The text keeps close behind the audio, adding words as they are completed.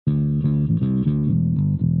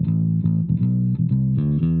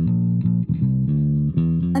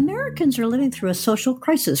Americans are living through a social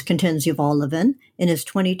crisis, contends Yuval Levin in his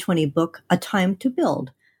 2020 book, A Time to Build,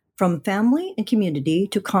 From Family and Community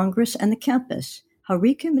to Congress and the Campus, How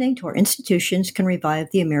Recommitting to Our Institutions Can Revive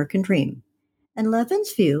the American Dream. In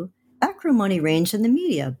Levin's view, acrimony reigns in the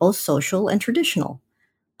media, both social and traditional.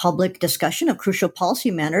 Public discussion of crucial policy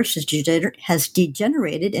matters has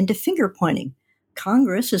degenerated into finger-pointing.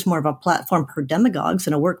 Congress is more of a platform for demagogues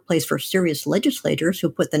and a workplace for serious legislators who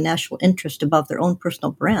put the national interest above their own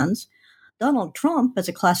personal brands. Donald Trump is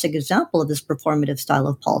a classic example of this performative style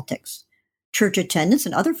of politics. Church attendance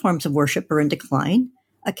and other forms of worship are in decline.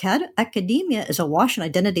 Academia is awash in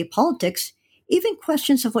identity politics. Even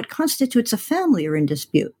questions of what constitutes a family are in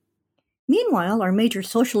dispute. Meanwhile, our major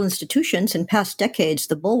social institutions, in past decades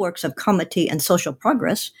the bulwarks of comity and social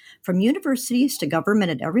progress, from universities to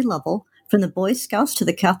government at every level, from the Boy Scouts to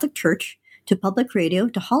the Catholic Church, to public radio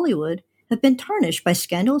to Hollywood, have been tarnished by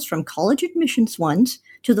scandals from college admissions ones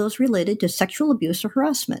to those related to sexual abuse or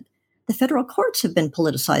harassment. The federal courts have been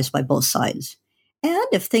politicized by both sides. And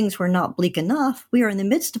if things were not bleak enough, we are in the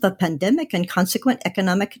midst of a pandemic and consequent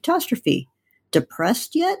economic catastrophe.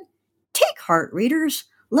 Depressed yet? Take heart, readers.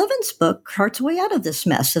 Levin's book charts a way out of this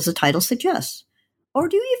mess, as the title suggests. Or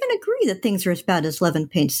do you even agree that things are as bad as Levin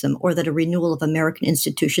paints them, or that a renewal of American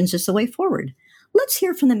institutions is the way forward? Let's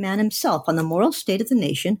hear from the man himself on the moral state of the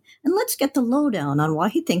nation, and let's get the lowdown on why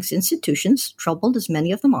he thinks institutions, troubled as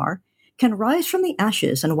many of them are, can rise from the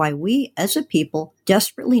ashes and why we, as a people,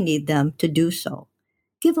 desperately need them to do so.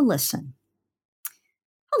 Give a listen.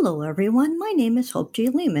 Hello, everyone. My name is Hope J.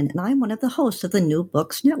 Lehman, and I'm one of the hosts of the New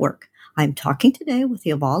Books Network. I'm talking today with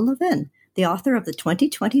Yuval Levin, the author of the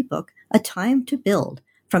 2020 book, A Time to Build,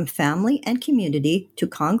 From Family and Community to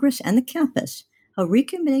Congress and the Campus, How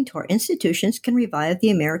Recommitting to Our Institutions Can Revive the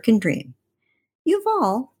American Dream.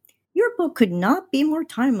 Yuval, your book could not be more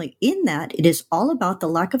timely in that it is all about the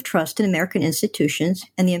lack of trust in American institutions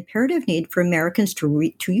and the imperative need for Americans to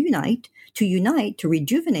unite, to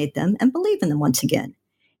rejuvenate them and believe in them once again.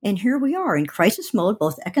 And here we are in crisis mode,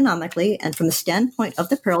 both economically and from the standpoint of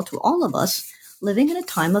the peril to all of us living in a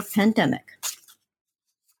time of pandemic.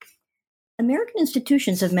 American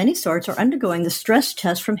institutions of many sorts are undergoing the stress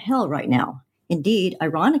test from hell right now. Indeed,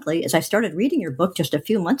 ironically, as I started reading your book just a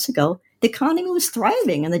few months ago, the economy was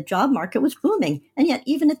thriving and the job market was booming. And yet,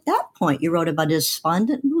 even at that point, you wrote about a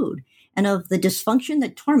despondent mood and of the dysfunction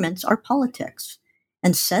that torments our politics,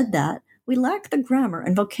 and said that we lack the grammar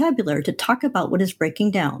and vocabulary to talk about what is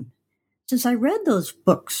breaking down. Since I read those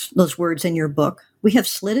words in your book, we have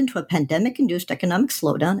slid into a pandemic-induced economic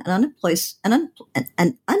slowdown and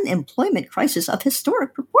an unemployment crisis of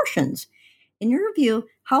historic proportions. In your view,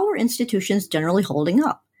 how are institutions generally holding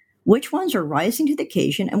up? Which ones are rising to the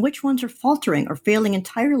occasion and which ones are faltering or failing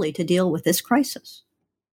entirely to deal with this crisis?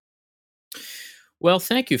 Well,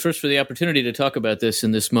 thank you first for the opportunity to talk about this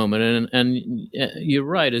in this moment. And you're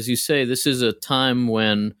right, as you say, this is a time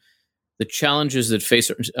when the challenges that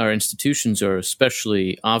face our institutions are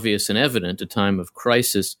especially obvious and evident, a time of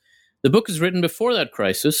crisis. The book is written before that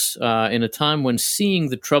crisis, in a time when seeing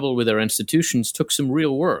the trouble with our institutions took some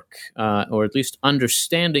real work, or at least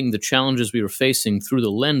understanding the challenges we were facing through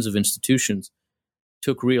the lens of institutions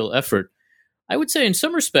took real effort. I would say in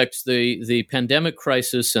some respects, the pandemic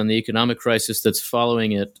crisis and the economic crisis that's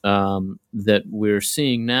following it that we're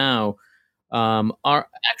seeing now are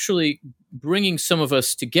actually bringing some of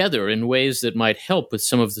us together in ways that might help with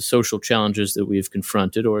some of the social challenges that we've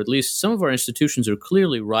confronted, or at least some of our institutions are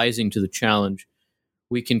clearly rising to the challenge.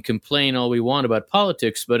 We can complain all we want about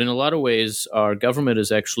politics, but in a lot of ways, our government is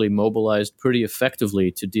actually mobilized pretty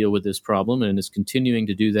effectively to deal with this problem and is continuing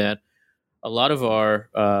to do that. A lot of our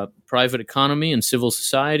private economy and civil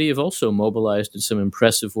society have also mobilized in some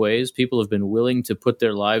impressive ways. People have been willing to put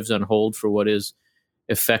their lives on hold for what is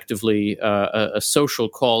effectively a social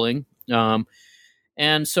calling.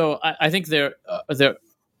 And so I think there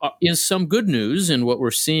is some good news in what we're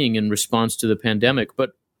seeing in response to the pandemic,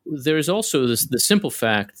 but there is also the simple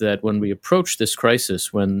fact that when we approached this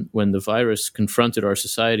crisis, when the virus confronted our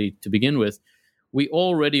society to begin with, we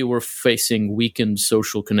already were facing weakened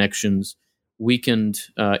social connections, weakened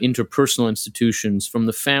interpersonal institutions, from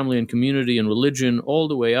the family and community and religion all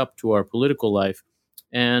the way up to our political life.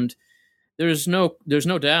 And there's no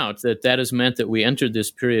doubt that has meant that we entered this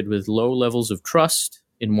period with low levels of trust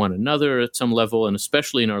in one another at some level, and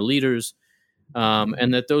especially in our leaders,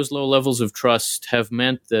 and that those low levels of trust have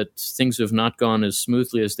meant that things have not gone as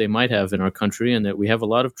smoothly as they might have in our country, and that we have a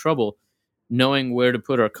lot of trouble knowing where to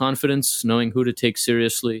put our confidence, knowing who to take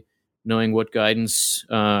seriously, knowing what guidance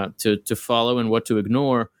to follow and what to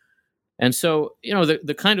ignore. And so,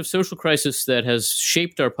 the kind of social crisis that has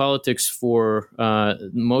shaped our politics for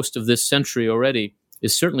most of this century already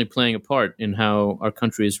is certainly playing a part in how our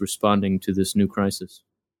country is responding to this new crisis.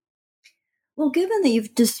 Well, given that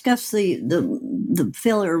you've discussed the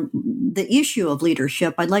failure, the issue of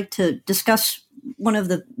leadership, I'd like to discuss one of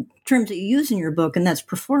the terms that you use in your book, and that's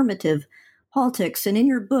performative politics. And in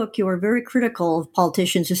your book, you are very critical of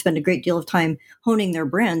politicians who spend a great deal of time honing their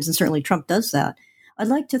brands, and certainly Trump does that. I'd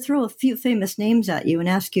like to throw a few famous names at you and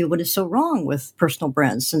ask you what is so wrong with personal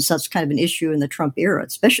brands, since that's kind of an issue in the Trump era.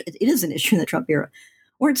 Especially, it is an issue in the Trump era.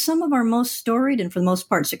 Weren't some of our most storied and for the most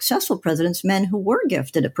part successful presidents men who were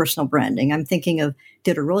gifted at personal branding? I'm thinking of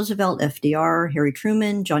Theodore Roosevelt, FDR, Harry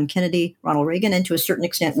Truman, John Kennedy, Ronald Reagan, and to a certain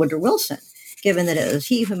extent Woodrow Wilson, given that it was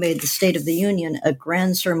he who made the State of the Union a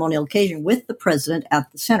grand ceremonial occasion with the president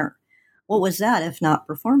at the center. What was that if not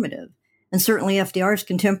performative? And certainly FDR's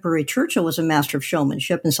contemporary Churchill was a master of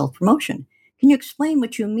showmanship and self-promotion. Can you explain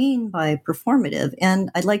what you mean by performative?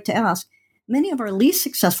 And I'd like to ask, many of our least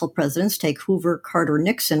successful presidents, take Hoover, Carter,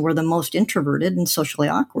 Nixon, were the most introverted and socially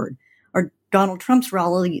awkward. Are Donald Trump's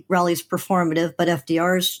rallies performative, but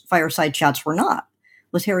FDR's fireside chats were not?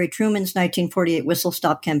 Was Harry Truman's 1948 whistle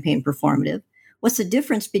stop campaign performative? What's the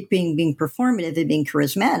difference between being performative and being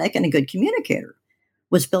charismatic and a good communicator?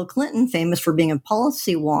 Was Bill Clinton, famous for being a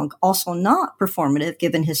policy wonk, also not performative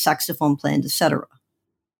given his saxophone plans, etc.?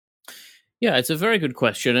 Yeah, it's a very good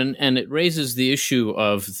question, and it raises the issue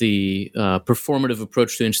of the performative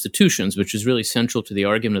approach to institutions, which is really central to the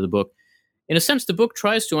argument of the book. In a sense, the book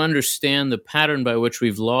tries to understand the pattern by which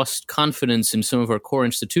we've lost confidence in some of our core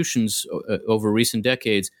institutions over recent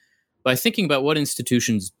decades by thinking about what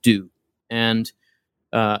institutions do. And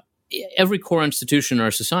every core institution in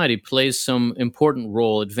our society plays some important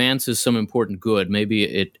role, advances some important good. Maybe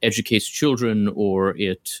it educates children, or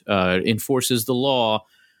it enforces the law.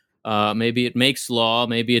 Maybe it makes law,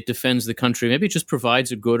 maybe it defends the country, maybe it just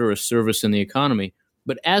provides a good or a service in the economy.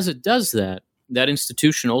 But as it does that, that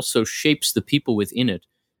institution also shapes the people within it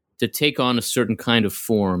to take on a certain kind of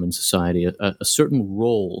form in society, a certain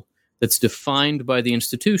role that's defined by the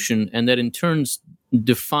institution, and that in turn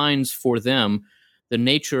defines for them the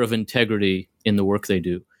nature of integrity in the work they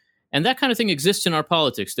do. And that kind of thing exists in our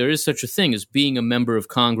politics. There is such a thing as being a member of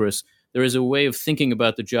Congress. There is a way of thinking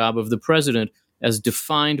about the job of the president as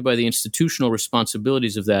defined by the institutional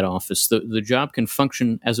responsibilities of that office. The job can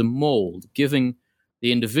function as a mold, giving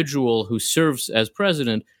the individual who serves as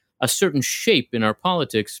president a certain shape in our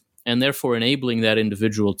politics, and therefore enabling that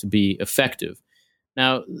individual to be effective.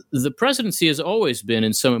 Now, the presidency has always been,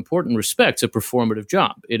 in some important respects, a performative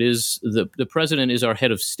job. It is the president is our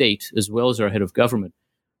head of state as well as our head of government.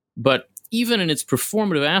 But even in its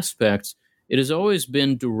performative aspects, it has always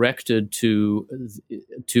been directed to,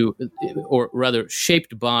 or rather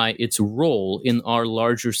shaped by its role in our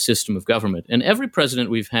larger system of government. And every president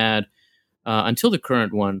we've had until the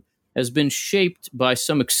current one has been shaped by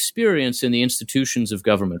some experience in the institutions of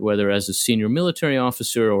government, whether as a senior military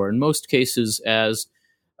officer or in most cases as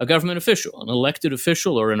a government official, an elected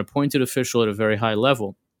official or an appointed official at a very high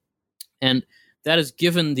level. And that has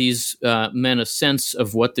given these men a sense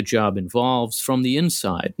of what the job involves from the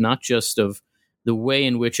inside, not just of the way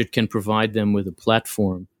in which it can provide them with a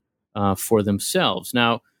platform for themselves.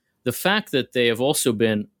 Now, the fact that they have also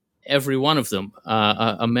been, every one of them,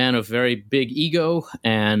 a man of very big ego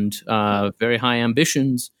and very high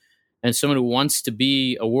ambitions, and someone who wants to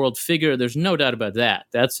be a world figure, there's no doubt about that.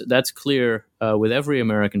 That's clear with every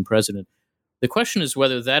American president. The question is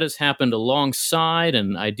whether that has happened alongside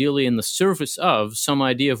and ideally in the service of some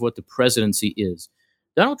idea of what the presidency is.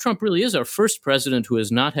 Donald Trump really is our first president who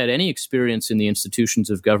has not had any experience in the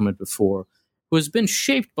institutions of government before, who has been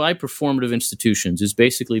shaped by performative institutions, who's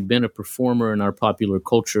basically been a performer in our popular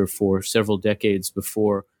culture for several decades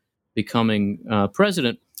before becoming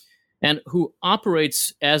president, and who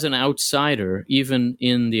operates as an outsider even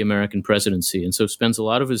in the American presidency, and so spends a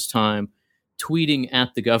lot of his time tweeting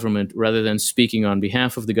at the government rather than speaking on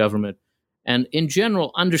behalf of the government, and in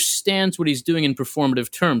general understands what he's doing in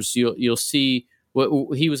performative terms. You'll see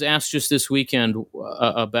what he was asked just this weekend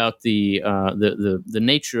about the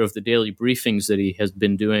nature of the daily briefings that he has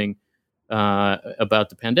been doing about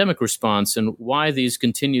the pandemic response and why these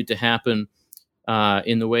continue to happen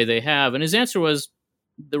in the way they have. And his answer was,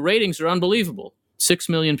 the ratings are unbelievable. 6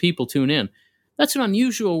 million people tune in. That's an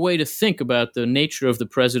unusual way to think about the nature of the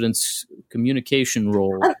president's communication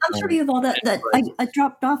role. I'm sorry, Yuval, that I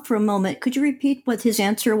dropped off for a moment. Could you repeat what his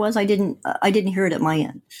answer was? I didn't hear it at my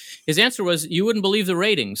end. His answer was, you wouldn't believe the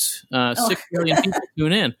ratings. 6 million people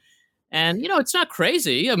tune in. And, it's not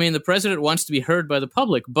crazy. I mean, the president wants to be heard by the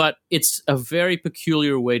public, but it's a very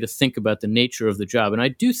peculiar way to think about the nature of the job. And I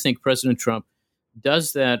do think President Trump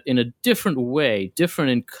does that in a different way,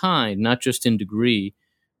 different in kind, not just in degree,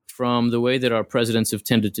 from the way that our presidents have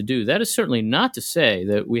tended to do. That is certainly not to say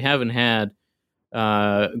that we haven't had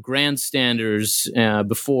grandstanders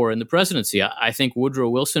before in the presidency. I think Woodrow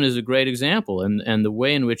Wilson is a great example, and the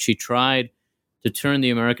way in which he tried to turn the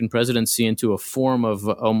American presidency into a form of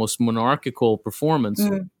almost monarchical performance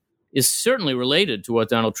is certainly related to what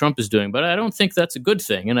Donald Trump is doing. But I don't think that's a good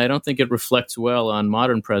thing, and I don't think it reflects well on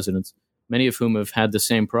modern presidents, many of whom have had the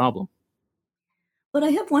same problem. But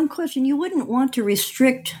I have one question. You wouldn't want to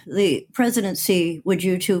restrict the presidency, would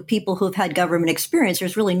you, to people who have had government experience?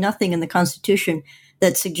 There's really nothing in the Constitution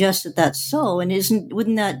that suggests that that's so. And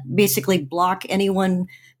wouldn't that basically block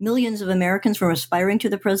millions of Americans from aspiring to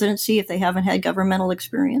the presidency if they haven't had governmental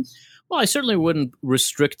experience? Well, I certainly wouldn't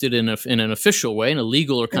restrict it in an official way, in a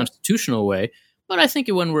legal or constitutional way. But I think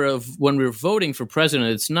when we're voting for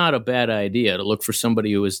president, it's not a bad idea to look for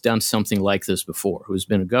somebody who has done something like this before, who's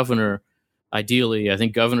been a governor. Ideally, I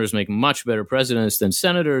think governors make much better presidents than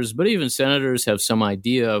senators, but even senators have some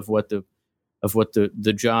idea of what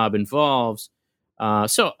the job involves.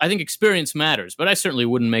 So I think experience matters, but I certainly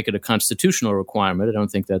wouldn't make it a constitutional requirement. I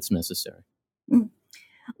don't think that's necessary.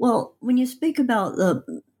 Well, when you speak about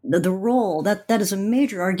the role, that is a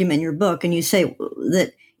major argument in your book, and you say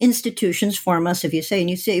that institutions form us, and you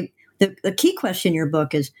say the key question in your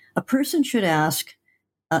book is a person should ask,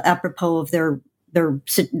 apropos of their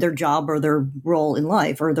job or their role in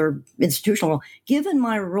life or their institutional role, given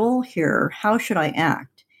my role here, how should I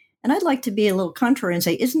act? And I'd like to be a little contrary and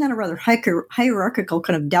say, isn't that a rather hierarchical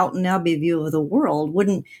kind of Downton Abbey view of the world?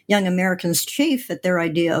 Wouldn't young Americans chafe at their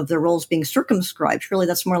idea of their roles being circumscribed? Surely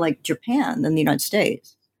that's more like Japan than the United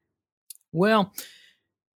States. Well,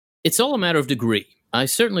 it's all a matter of degree. I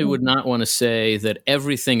certainly would not want to say that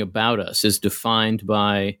everything about us is defined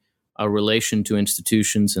by our relation to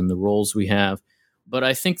institutions and the roles we have. But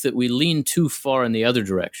I think that we lean too far in the other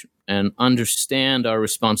direction and understand our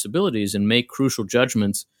responsibilities and make crucial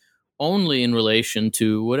judgments only in relation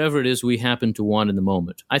to whatever it is we happen to want in the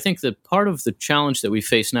moment. I think that part of the challenge that we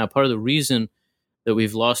face now, part of the reason that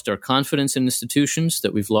we've lost our confidence in institutions,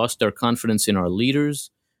 that we've lost our confidence in our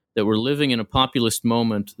leaders, that we're living in a populist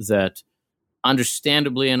moment that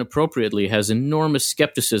understandably and appropriately has enormous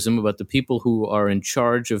skepticism about the people who are in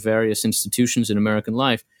charge of various institutions in American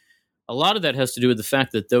life. A lot of that has to do with the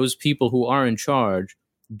fact that those people who are in charge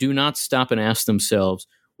do not stop and ask themselves,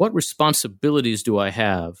 what responsibilities do I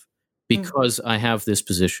have because I have this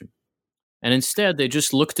position? And instead, they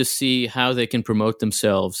just look to see how they can promote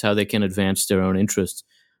themselves, how they can advance their own interests.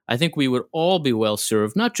 I think we would all be well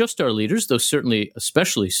served, not just our leaders, though certainly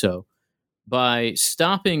especially so, by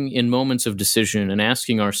stopping in moments of decision and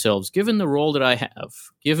asking ourselves, given the role that I have,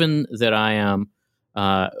 given that I am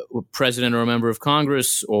president or a member of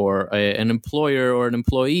Congress or an employer or an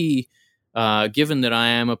employee, given that I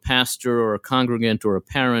am a pastor or a congregant or a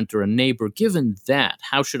parent or a neighbor, given that,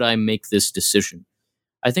 how should I make this decision?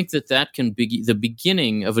 I think that can be the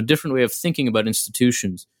beginning of a different way of thinking about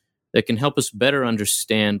institutions that can help us better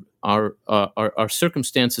understand our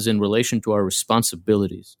circumstances in relation to our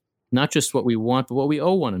responsibilities, not just what we want, but what we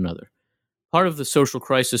owe one another. Part of the social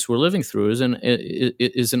crisis we're living through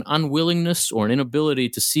is an unwillingness or an inability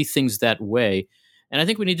to see things that way. And I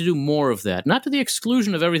think we need to do more of that, not to the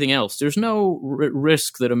exclusion of everything else. There's no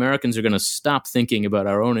risk that Americans are going to stop thinking about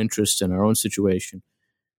our own interests and our own situation.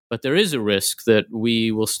 But there is a risk that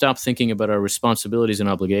we will stop thinking about our responsibilities and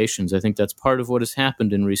obligations. I think that's part of what has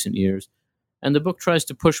happened in recent years. And the book tries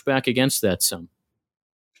to push back against that some.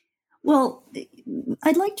 Well,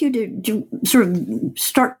 I'd like you to sort of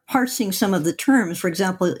start parsing some of the terms. For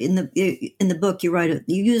example, in the book, you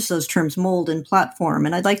use those terms mold and platform,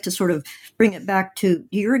 and I'd like to sort of bring it back to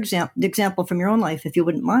your example from your own life, if you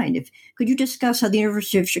wouldn't mind. Could you discuss how the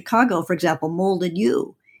University of Chicago, for example, molded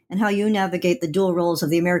you, and how you navigate the dual roles of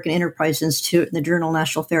the American Enterprise Institute and the Journal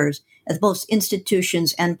National Affairs as both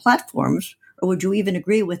institutions and platforms? Or would you even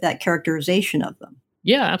agree with that characterization of them?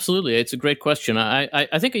 Yeah, absolutely. It's a great question. I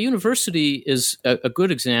think a university is a good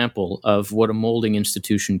example of what a molding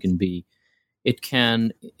institution can be. It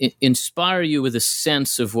can inspire you with a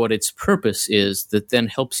sense of what its purpose is that then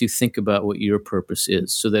helps you think about what your purpose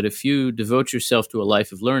is. So that if you devote yourself to a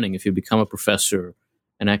life of learning, if you become a professor,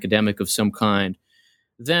 an academic of some kind,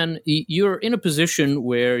 then you're in a position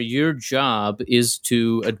where your job is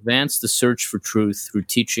to advance the search for truth through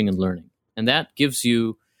teaching and learning. And that gives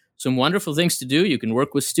you some wonderful things to do. You can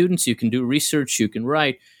work with students, you can do research, you can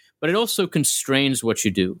write, but it also constrains what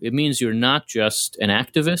you do. It means you're not just an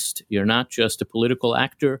activist, you're not just a political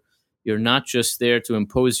actor, you're not just there to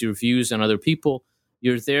impose your views on other people,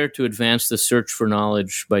 you're there to advance the search for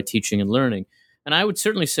knowledge by teaching and learning. And I would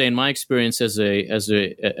certainly say, in my experience as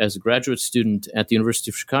a graduate student at the University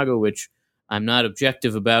of Chicago, which I'm not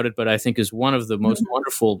objective about it, but I think is one of the most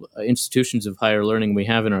wonderful institutions of higher learning we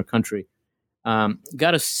have in our country,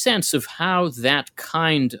 got a sense of how that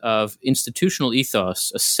kind of institutional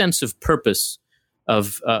ethos, a sense of purpose,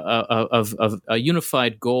 of a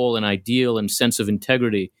unified goal and ideal and sense of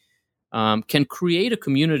integrity, can create a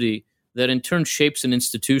community that in turn shapes an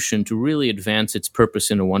institution to really advance its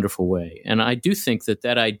purpose in a wonderful way. And I do think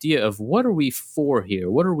that idea of what are we for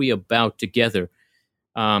here, what are we about together,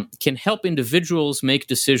 can help individuals make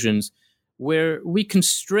decisions where we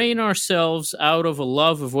constrain ourselves out of a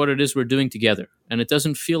love of what it is we're doing together. And it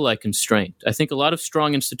doesn't feel like constraint. I think a lot of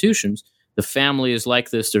strong institutions, the family is like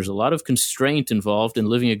this. There's a lot of constraint involved in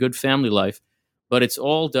living a good family life, but it's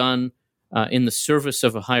all done in the service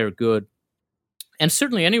of a higher good. And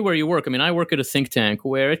certainly anywhere you work, I mean, I work at a think tank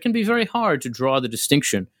where it can be very hard to draw the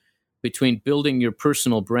distinction between building your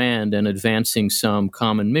personal brand and advancing some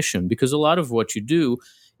common mission, because a lot of what you do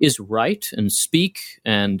is write and speak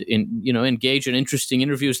and engage in interesting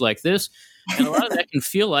interviews like this. And a lot of that can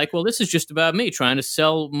feel like, well, this is just about me trying to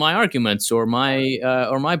sell my arguments or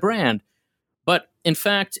my brand. But in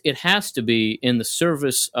fact, it has to be in the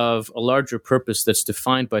service of a larger purpose that's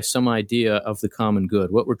defined by some idea of the common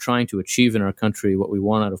good, what we're trying to achieve in our country, what we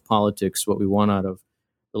want out of politics, what we want out of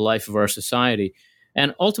the life of our society.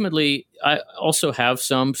 And ultimately, I also have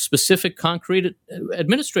some specific concrete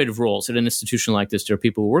administrative roles at an institution like this. There are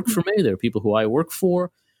people who work for me. There are people who I work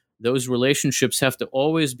for. Those relationships have to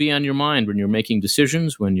always be on your mind when you're making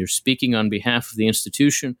decisions, when you're speaking on behalf of the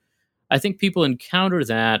institution. I think people encounter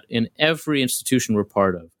that in every institution we're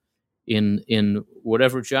part of, in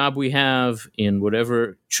whatever job we have, in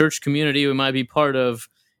whatever church community we might be part of,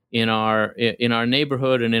 in our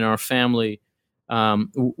neighborhood and in our family.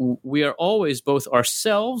 We are always both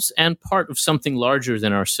ourselves and part of something larger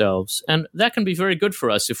than ourselves. And that can be very good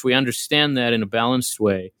for us if we understand that in a balanced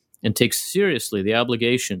way and take seriously the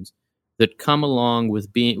obligations that come along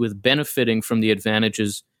with benefiting from the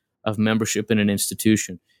advantages of membership in an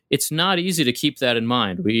institution. It's not easy to keep that in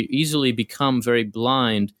mind. We easily become very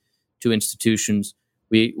blind to institutions.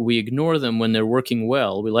 We ignore them when they're working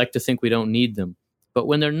well. We like to think we don't need them. But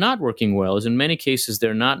when they're not working well, as in many cases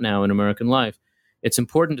they're not now in American life, it's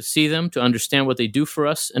important to see them, to understand what they do for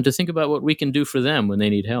us, and to think about what we can do for them when they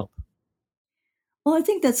need help. Well, I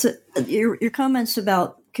think that's your comments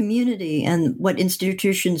about community and what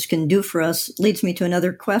institutions can do for us leads me to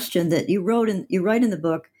another question that you write in the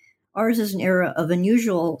book. Ours is an era of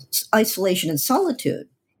unusual isolation and solitude.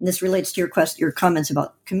 And this relates to your comments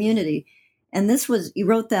about community. And you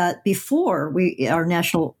wrote that before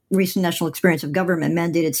our recent national experience of government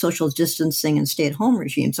mandated social distancing and stay-at-home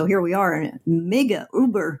regime. So here we are in a mega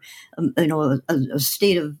uber, a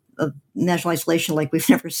state of national isolation like we've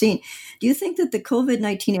never seen. Do you think that the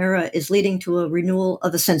COVID-19 era is leading to a renewal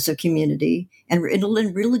of a sense of community and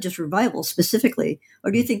religious revival specifically?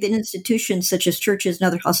 Or do you think that institutions such as churches and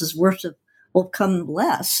other houses of worship will become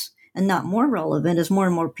less and not more relevant as more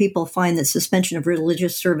and more people find that suspension of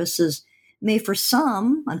religious services may, for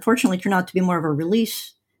some, unfortunately, turn out to be more of a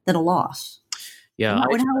release than a loss? Yeah.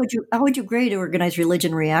 How would you grade organized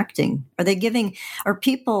religion reacting? Are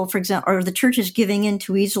people, for example, are the churches giving in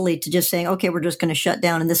too easily to just saying, okay, we're just going to shut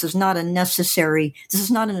down and this is not an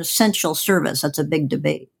essential service? That's a big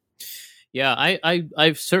debate. Yeah,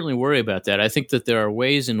 I certainly worry about that. I think that there are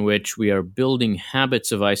ways in which we are building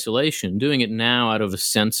habits of isolation, doing it now out of a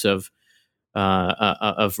sense of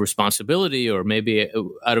responsibility, or maybe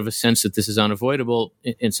out of a sense that this is unavoidable.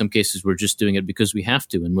 In some cases, we're just doing it because we have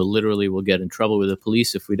to, and we'll get in trouble with the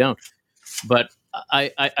police if we don't. But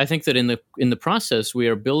I think that in the process, we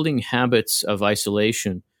are building habits of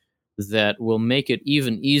isolation that will make it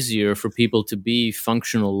even easier for people to be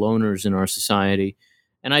functional loners in our society.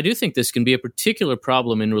 And I do think this can be a particular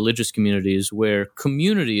problem in religious communities where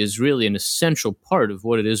community is really an essential part of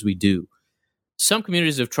what it is we do. Some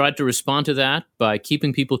communities have tried to respond to that by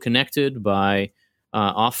keeping people connected, by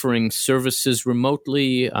offering services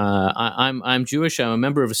remotely. I'm Jewish. I'm a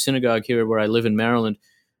member of a synagogue here where I live in Maryland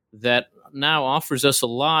that now offers us a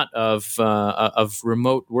lot of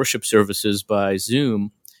remote worship services by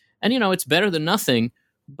Zoom. And, it's better than nothing,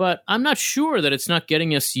 but I'm not sure that it's not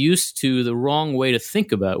getting us used to the wrong way to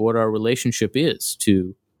think about what our relationship is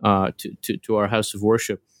to our house of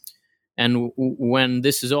worship. And when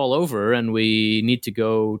this is all over and we need to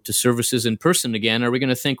go to services in person again, are we going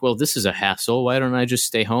to think, well, this is a hassle. Why don't I just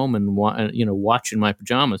stay home and watch in my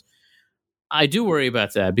pajamas? I do worry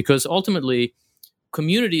about that, because ultimately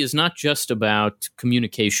community is not just about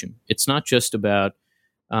communication. It's not just about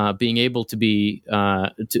being able to be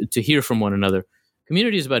to hear from one another.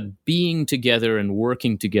 Community is about being together and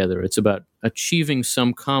working together. It's about achieving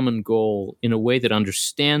some common goal in a way that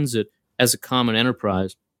understands it as a common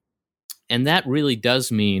enterprise. And that really does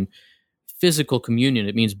mean physical communion.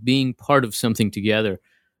 It means being part of something together.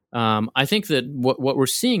 I think that what we're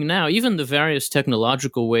seeing now, even the various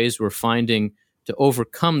technological ways we're finding to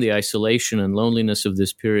overcome the isolation and loneliness of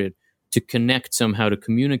this period, to connect somehow, to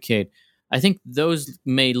communicate, I think those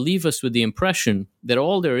may leave us with the impression that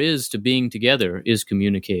all there is to being together is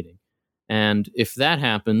communicating. And if that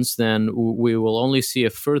happens, then we will only see a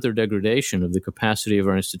further degradation of the capacity of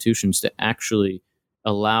our institutions to actually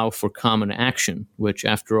allow for common action, which,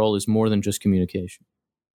 after all, is more than just communication.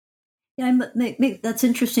 Yeah, that's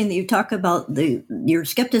interesting that you talk about your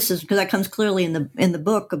skepticism, because that comes clearly in the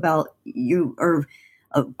book about you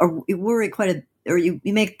you worry quite a, or you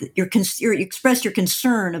express your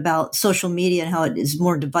concern about social media and how it is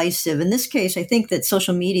more divisive. In this case, I think that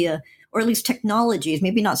social media, or at least technology, is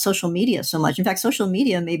maybe not social media so much. In fact, social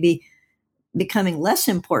media may be becoming less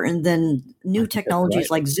important than new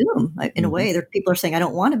technologies like Zoom. In a way, people are saying, I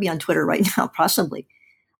don't want to be on Twitter right now, possibly.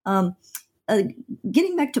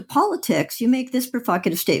 Getting back to politics, you make this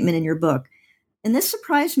provocative statement in your book. And this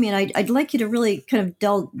surprised me, and I'd like you to really kind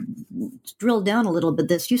of drill down a little bit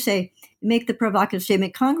this. You make the provocative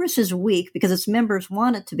statement, Congress is weak because its members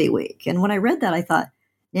want it to be weak. And when I read that, I thought,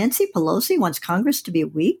 Nancy Pelosi wants Congress to be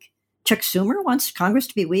weak? Chuck Schumer wants Congress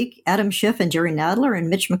to be weak? Adam Schiff and Jerry Nadler and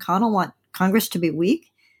Mitch McConnell want Congress to be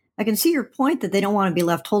weak? I can see your point that they don't want to be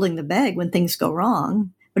left holding the bag when things go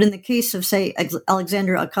wrong. But in the case of, say,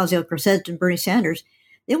 Alexandria Ocasio-Cortez and Bernie Sanders,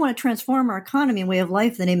 they want to transform our economy and way of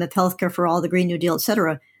life in the name of healthcare for all, the Green New Deal, et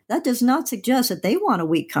cetera. That does not suggest that they want a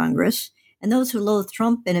weak Congress. And those who loathe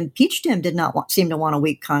Trump and impeached him did not seem to want a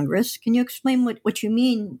weak Congress. Can you explain what you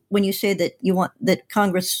mean when you say that you want that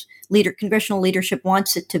congressional leadership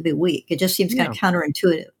wants it to be weak? It just seems kind of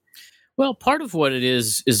counterintuitive. Well, part of what it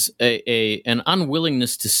is an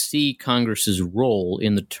unwillingness to see Congress's role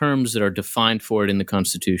in the terms that are defined for it in the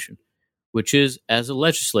Constitution, which is as a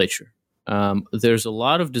legislature. There's a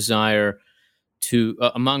lot of desire to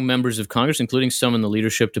among members of Congress, including some in the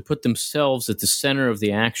leadership, to put themselves at the center of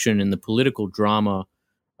the action in the political drama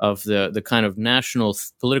of the kind of national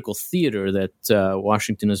political theater that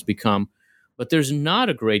Washington has become. But there's not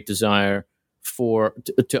a great desire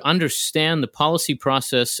to understand the policy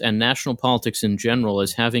process and national politics in general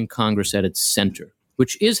as having Congress at its center,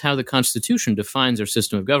 which is how the Constitution defines our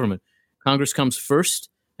system of government. Congress comes first,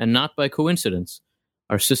 and not by coincidence.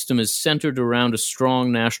 Our system is centered around a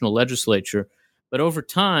strong national legislature, but over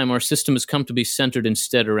time, our system has come to be centered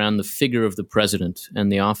instead around the figure of the president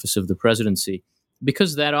and the office of the presidency,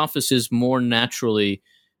 because that office is more naturally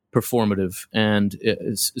performative and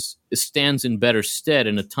stands in better stead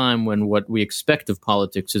in a time when what we expect of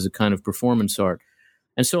politics is a kind of performance art.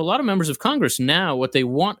 And so a lot of members of Congress now, what they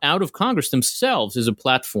want out of Congress themselves is a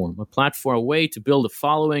platform, a way to build a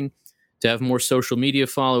following, to have more social media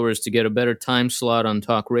followers, to get a better time slot on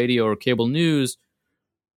talk radio or cable news,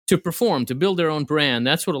 to perform, to build their own brand.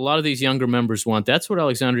 That's what a lot of these younger members want. That's what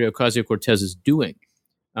Alexandria Ocasio-Cortez is doing.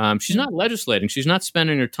 She's not legislating. She's not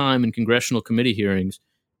spending her time in congressional committee hearings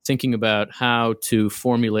thinking about how to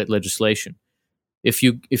formulate legislation. If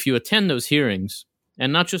you attend those hearings,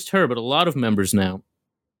 and not just her, but a lot of members now,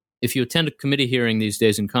 if you attend a committee hearing these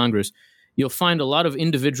days in Congress, you'll find a lot of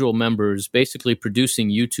individual members basically producing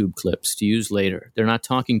YouTube clips to use later. They're not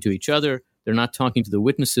talking to each other. They're not talking to the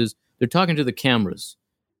witnesses. They're talking to the cameras.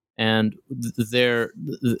 And they're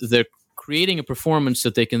creating a performance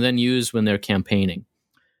that they can then use when they're campaigning.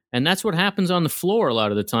 And that's what happens on the floor a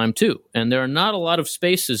lot of the time, too. And there are not a lot of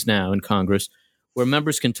spaces now in Congress where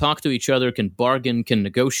members can talk to each other, can bargain, can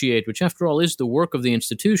negotiate, which, after all, is the work of the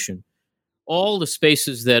institution. All the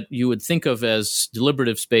spaces that you would think of as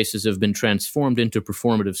deliberative spaces have been transformed into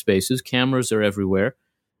performative spaces. Cameras are everywhere.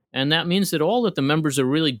 And that means that all that the members are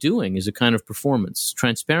really doing is a kind of performance.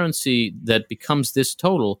 Transparency that becomes this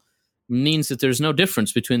total means that there's no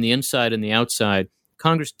difference between the inside and the outside.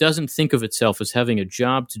 Congress doesn't think of itself as having a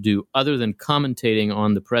job to do other than commentating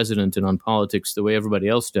on the president and on politics the way everybody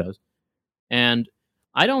else does. And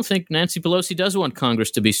I don't think Nancy Pelosi does want Congress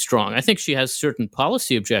to be strong. I think she has certain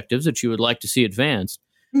policy objectives that she would like to see advanced,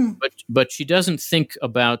 but she doesn't think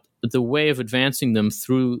about the way of advancing them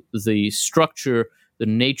through the structure, the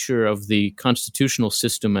nature of the constitutional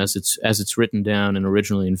system as it's written down and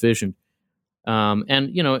originally envisioned. And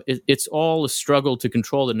it's all a struggle to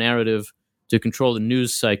control the narrative, to control the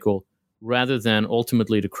news cycle, rather than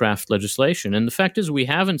ultimately to craft legislation. And the fact is, we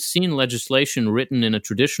haven't seen legislation written in a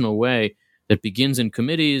traditional way that begins in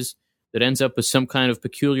committees, that ends up as some kind of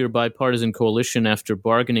peculiar bipartisan coalition after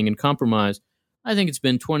bargaining and compromise. I think it's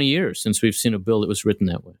been 20 years since we've seen a bill that was written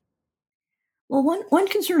that way. Well, one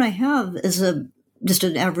concern I have as just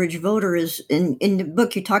an average voter is in the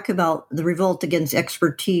book you talk about the revolt against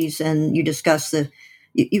expertise, and you discuss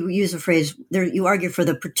you use the phrase there. You argue for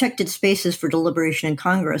the protected spaces for deliberation in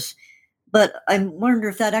Congress. But I wonder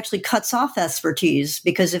if that actually cuts off expertise,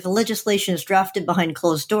 because if legislation is drafted behind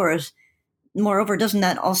closed doors, moreover, doesn't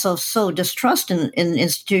that also sow distrust in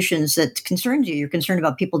institutions that concerns you? You're concerned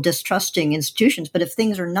about people distrusting institutions. But if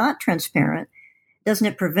things are not transparent, doesn't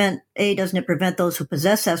it prevent those who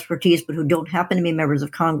possess expertise but who don't happen to be members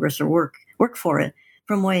of Congress or work for it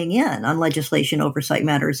from weighing in on legislation oversight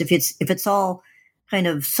matters? If it's all kind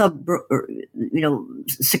of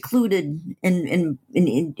secluded in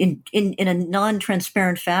a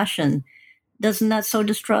non-transparent fashion, doesn't that sow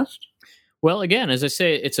distrust? Well, again, as I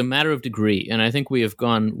say, it's a matter of degree, and I think we have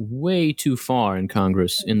gone way too far in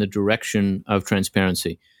Congress in the direction of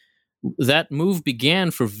transparency. That move began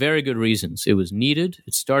for very good reasons. It was needed.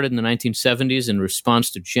 It started in the 1970s in response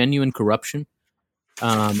to genuine corruption.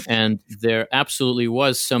 And there absolutely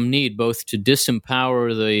was some need both to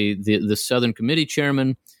disempower the Southern Committee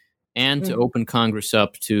chairman and to open Congress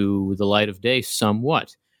up to the light of day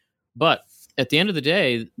somewhat. But at the end of the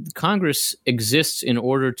day, Congress exists in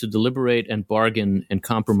order to deliberate and bargain and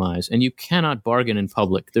compromise, and you cannot bargain in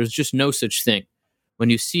public. There's just no such thing. When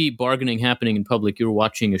you see bargaining happening in public, you're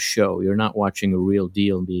watching a show. You're not watching a real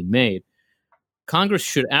deal being made. Congress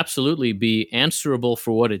should absolutely be answerable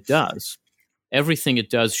for what it does. Everything it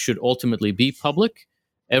does should ultimately be public.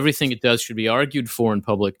 Everything it does should be argued for in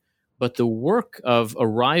public. But the work of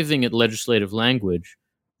arriving at legislative language,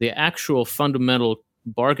 the actual fundamental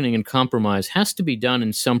bargaining and compromise, has to be done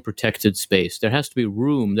in some protected space. There has to be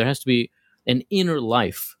room. There has to be an inner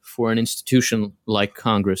life for an institution like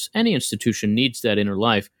Congress. Any institution needs that inner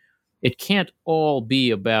life. It can't all be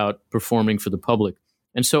about performing for the public.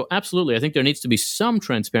 And so, absolutely, I think there needs to be some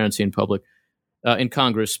transparency in public. In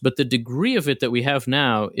Congress, but the degree of it that we have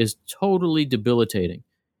now is totally debilitating.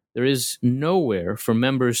 There is nowhere for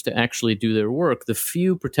members to actually do their work. The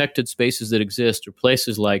few protected spaces that exist are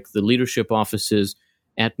places like the leadership offices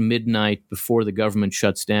at midnight before the government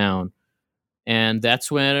shuts down. And that's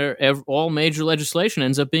where all major legislation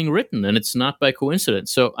ends up being written, and it's not by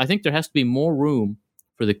coincidence. So I think there has to be more room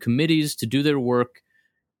for the committees to do their work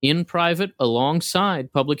in private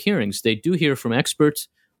alongside public hearings. They do hear from experts.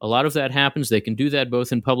 A lot of that happens. They can do that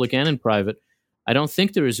both in public and in private. I don't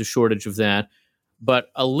think there is a shortage of that, but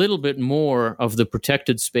a little bit more of the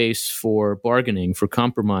protected space for bargaining, for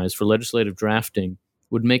compromise, for legislative drafting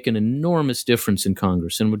would make an enormous difference in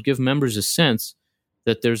Congress and would give members a sense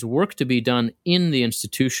that there's work to be done in the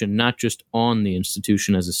institution, not just on the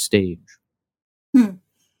institution as a stage. At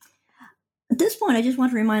this point, I just want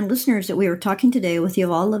to remind listeners that we were talking today with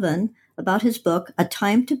Yuval Levin about his book, A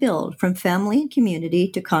Time to Build, From Family and Community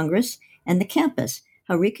to Congress and the Campus,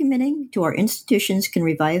 How Recommitting to Our Institutions Can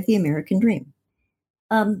Revive the American Dream.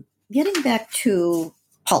 Getting back to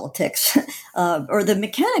politics, or the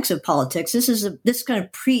mechanics of politics,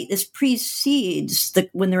 this precedes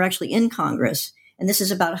when they're actually in Congress. And this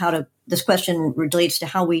is about this question relates to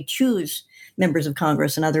how we choose members of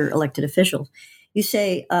Congress and other elected officials. You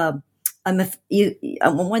say, one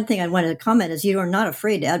thing I wanted to comment is you are not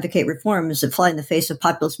afraid to advocate reforms that fly in the face of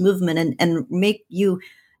populist movement and make you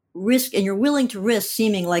risk, and you're willing to risk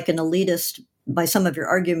seeming like an elitist by some of your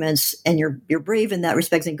arguments, and you're brave in that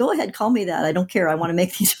respect. And go ahead, call me that. I don't care. I want to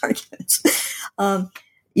make these arguments.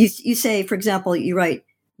 You say, for example, you write,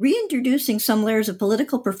 reintroducing some layers of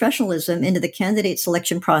political professionalism into the candidate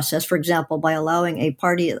selection process, for example, by allowing a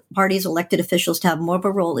party's elected officials to have more of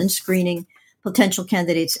a role in screening potential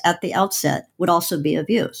candidates at the outset, would also be of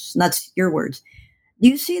use. And that's your words. Do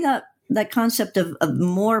you see that concept of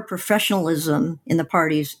more professionalism in the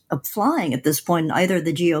parties applying at this point in either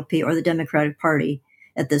the GOP or the Democratic Party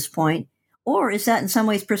at this point? Or is that in some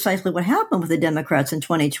ways precisely what happened with the Democrats in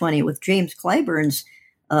 2020 with James Clyburn's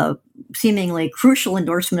seemingly crucial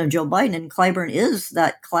endorsement of Joe Biden? And Clyburn is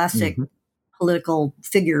that classic political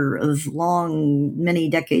figure of many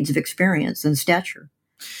decades of experience and stature.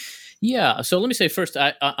 Yeah. So let me say first,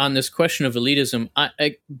 on this question of elitism,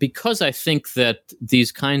 because I think that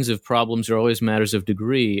these kinds of problems are always matters of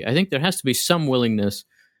degree, I think there has to be some willingness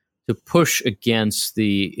to push against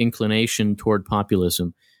the inclination toward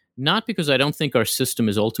populism. Not because I don't think our system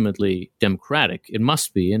is ultimately democratic. It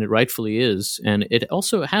must be, and it rightfully is. And it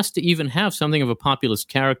also has to even have something of a populist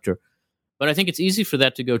character. But I think it's easy for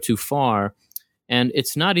that to go too far. And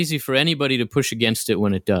it's not easy for anybody to push against it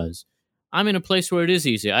when it does. I'm in a place where it is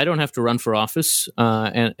easy. I don't have to run for office.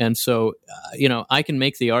 So I can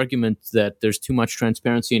make the argument that there's too much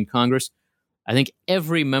transparency in Congress. I think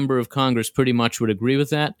every member of Congress pretty much would agree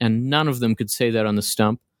with that, and none of them could say that on the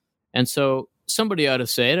stump. And so somebody ought to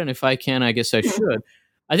say it, and if I can, I guess I should.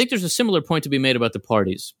 I think there's a similar point to be made about the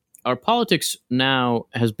parties. Our politics now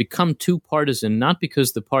has become too partisan, not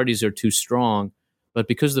because the parties are too strong, but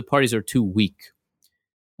because the parties are too weak.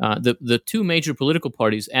 The two major political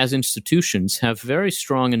parties as institutions have very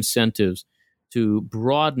strong incentives to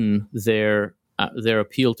broaden their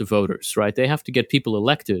appeal to voters, right? They have to get people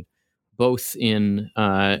elected, both in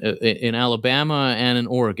Alabama and in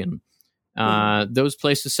Oregon. Those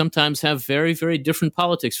places sometimes have very, very different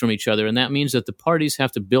politics from each other, and that means that the parties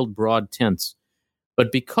have to build broad tents.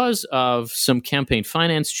 But because of some campaign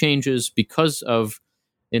finance changes, because of,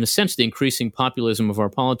 in a sense, the increasing populism of our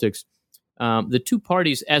politics, the two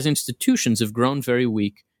parties as institutions have grown very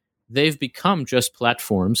weak. They've become just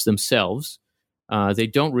platforms themselves. They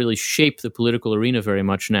don't really shape the political arena very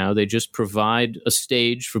much now. They just provide a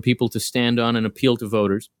stage for people to stand on and appeal to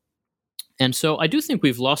voters. And so I do think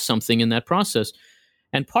we've lost something in that process.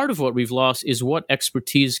 And part of what we've lost is what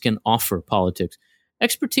expertise can offer politics.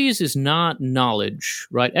 Expertise is not knowledge,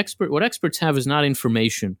 right? What experts have is not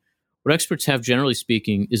information. What experts have, generally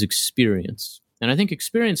speaking, is experience. And I think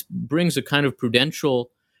experience brings a kind of prudential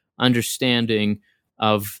understanding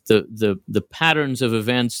of the patterns of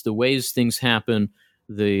events, the ways things happen,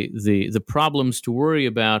 the problems to worry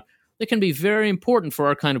about. That can be very important for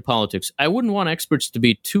our kind of politics. I wouldn't want experts to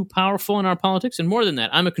be too powerful in our politics. And more than that,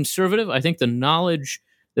 I'm a conservative. I think the knowledge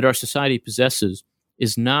that our society possesses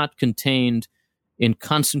is not contained in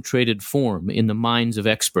concentrated form in the minds of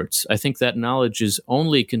experts. I think that knowledge is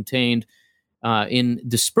only contained in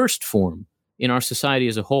dispersed form in our society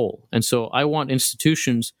as a whole. And so I want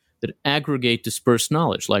institutions that aggregate dispersed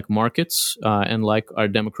knowledge, like markets and like our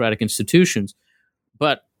democratic institutions.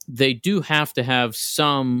 But they do have to have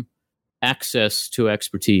some access to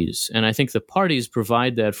expertise. And I think the parties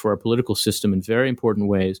provide that for our political system in very important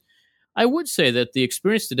ways. I would say that the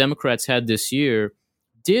experience the Democrats had this year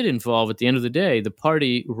did involve, at the end of the day, the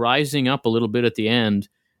party rising up a little bit at the end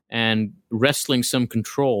and wresting some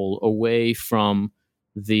control away from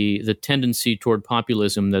the tendency toward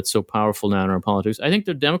populism that's so powerful now in our politics. I think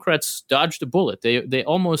the Democrats dodged a bullet. They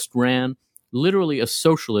almost ran literally a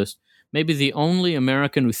socialist, maybe the only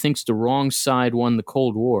American who thinks the wrong side won the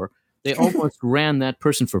Cold War. They almost ran that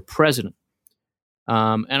person for president.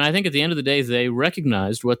 And I think at the end of the day, they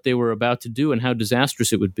recognized what they were about to do and how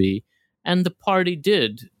disastrous it would be. And the party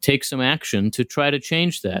did take some action to try to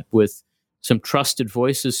change that, with some trusted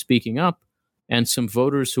voices speaking up and some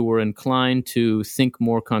voters who were inclined to think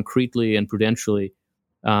more concretely and prudentially,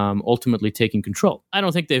 ultimately taking control. I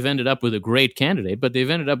don't think they've ended up with a great candidate, but they've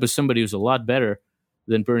ended up with somebody who's a lot better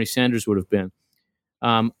than Bernie Sanders would have been.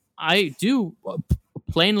 I do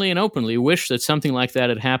plainly and openly wish that something like that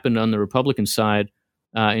had happened on the Republican side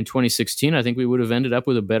in 2016. I think we would have ended up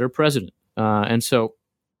with a better president. And so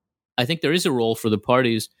I think there is a role for the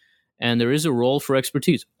parties, and there is a role for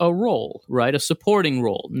expertise. A role, right? A supporting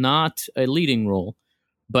role, not a leading role.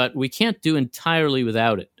 But we can't do entirely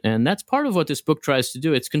without it. And that's part of what this book tries to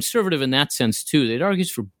do. It's conservative in that sense, too. It argues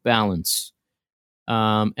for balance.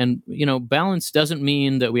 And balance doesn't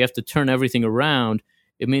mean that we have to turn everything around.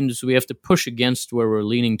 It means we have to push against where we're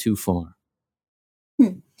leaning too far.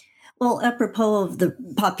 Well, apropos of the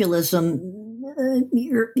populism,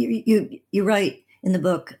 you write in the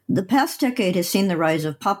book, the past decade has seen the rise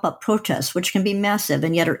of pop-up protests, which can be massive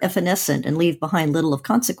and yet are evanescent and leave behind little of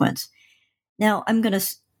consequence. Now,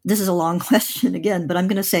 this is a long question again, but I'm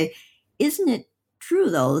going to say, isn't it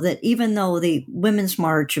true, though, that even though the Women's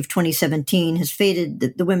March of 2017 has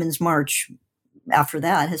faded, the Women's March after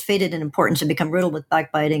that has faded in importance and become riddled with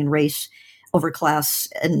backbiting and race over class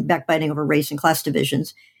and backbiting over race and class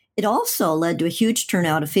divisions, it also led to a huge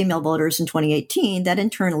turnout of female voters in 2018 that in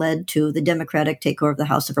turn led to the Democratic takeover of the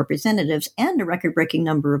House of Representatives and a record-breaking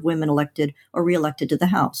number of women elected or reelected to the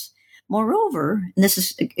House. Moreover, and this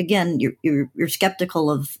is, again, you're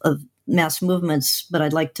skeptical of mass movements, but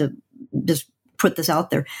I'd like to just put this out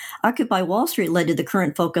there. Occupy Wall Street led to the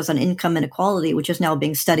current focus on income inequality, which is now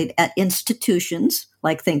being studied at institutions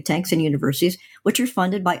like think tanks and universities, which are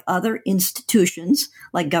funded by other institutions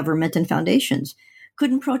like government and foundations.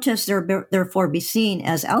 Couldn't protests therefore be seen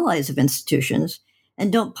as allies of institutions?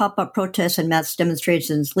 And don't pop-up protests and mass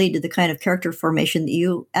demonstrations lead to the kind of character formation that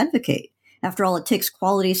you advocate? After all, it takes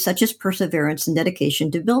qualities such as perseverance and dedication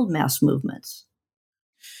to build mass movements.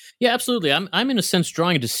 Yeah, absolutely. I'm in a sense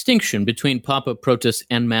drawing a distinction between pop-up protests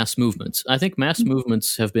and mass movements. I think mass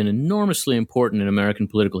movements have been enormously important in American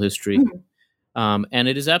political history. And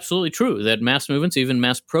it is absolutely true that mass movements, even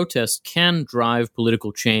mass protests, can drive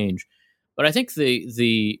political change. But I think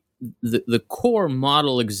the core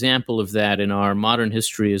model example of that in our modern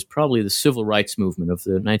history is probably the civil rights movement of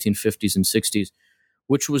the 1950s and 60s,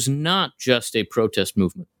 which was not just a protest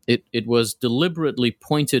movement. It was deliberately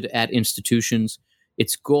pointed at institutions.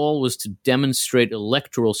 Its goal was to demonstrate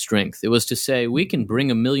electoral strength. It was to say, we can bring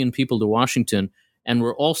 1 million people to Washington, and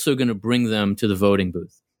we're also going to bring them to the voting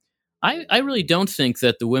booth. I really don't think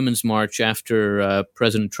that the Women's March after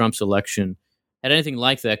President Trump's election had anything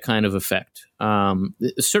like that kind of effect.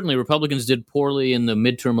 Certainly, Republicans did poorly in the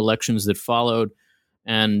midterm elections that followed,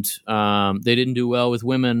 and they didn't do well with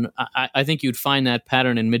women. I think you'd find that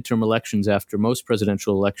pattern in midterm elections after most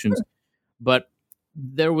presidential elections. But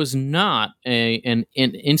there was not an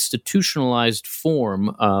institutionalized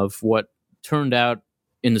form of what turned out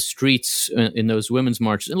in the streets in those women's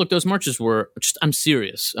marches. And look, those marches were just, I'm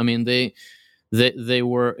serious. I mean, they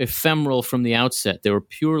were ephemeral from the outset. They were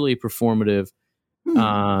purely performative.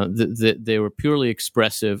 They were purely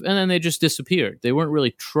expressive, and then they just disappeared. They weren't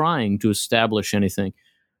really trying to establish anything.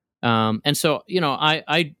 And so,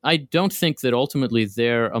 I don't think that ultimately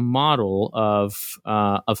they're a model of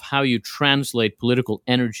how you translate political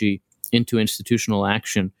energy into institutional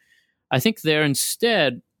action. I think they're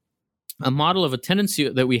instead a model of a tendency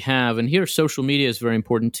that we have, and here social media is very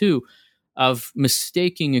important too, of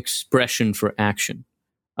mistaking expression for action,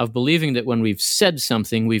 of believing that when we've said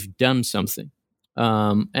something, we've done something.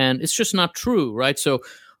 And it's just not true, right? So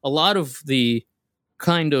a lot of the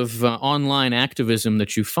kind of online activism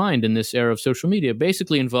that you find in this era of social media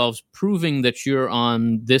basically involves proving that you're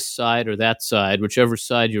on this side or that side, whichever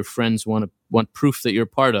side your friends want proof that you're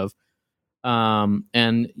part of,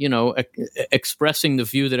 and expressing the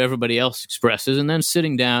view that everybody else expresses, and then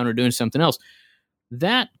sitting down or doing something else.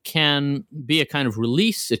 That can be a kind of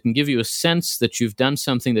release. It can give you a sense that you've done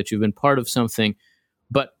something, that you've been part of something,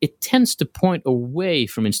 but it tends to point away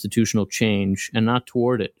from institutional change and not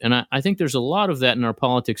toward it. And I think there's a lot of that in our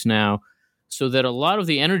politics now, so that a lot of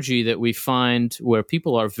the energy that we find where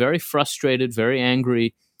people are very frustrated, very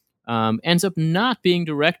angry, ends up not being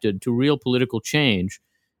directed to real political change,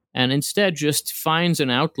 and instead just finds an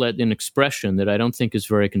outlet in expression that I don't think is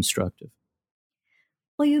very constructive.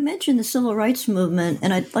 Well, you mentioned the civil rights movement,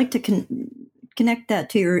 and I'd like to connect that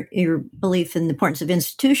to your belief in the importance of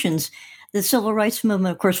institutions. The civil rights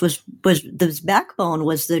movement, of course, was the backbone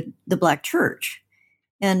was the Black church,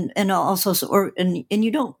 and also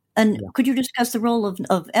could you discuss the role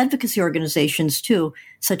of advocacy organizations too,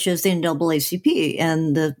 such as the NAACP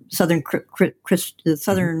and the Southern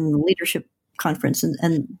Leadership Conference,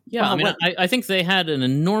 and yeah, I think they had an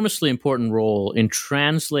enormously important role in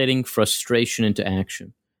translating frustration into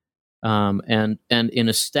action, and in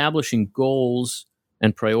establishing goals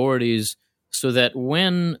and priorities, so that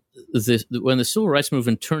when the civil rights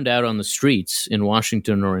movement turned out on the streets in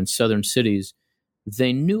Washington or in southern cities,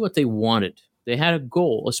 they knew what they wanted. They had a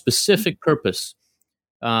goal, a specific purpose,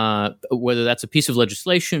 whether that's a piece of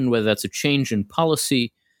legislation, whether that's a change in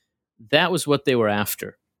policy. That was what they were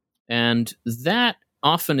after. And that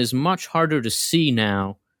often is much harder to see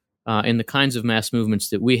now in the kinds of mass movements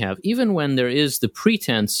that we have, even when there is the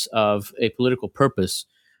pretense of a political purpose.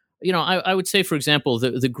 I would say, for example,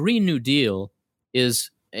 the Green New Deal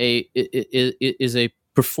is a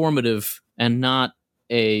performative and not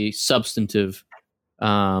a substantive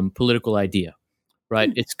political idea,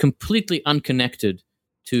 right? It's completely unconnected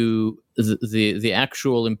to the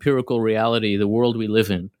actual empirical reality, the world we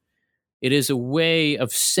live in. It is a way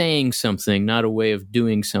of saying something, not a way of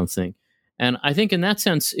doing something. And I think in that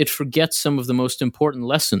sense, it forgets some of the most important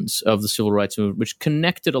lessons of the civil rights movement, which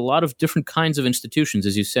connected a lot of different kinds of institutions,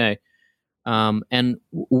 as you say, and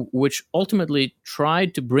which ultimately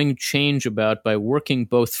tried to bring change about by working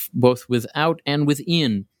both without and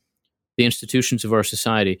within the institutions of our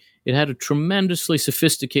society. It had a tremendously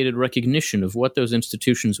sophisticated recognition of what those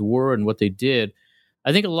institutions were and what they did.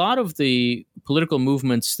 I think a lot of the political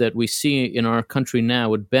movements that we see in our country now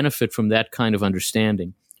would benefit from that kind of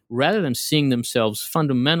understanding, rather than seeing themselves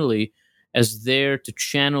fundamentally as there to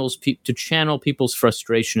channel people's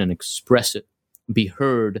frustration and express it, be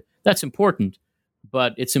heard. That's important,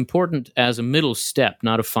 but it's important as a middle step,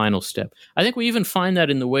 not a final step. I think we even find that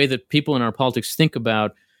in the way that people in our politics think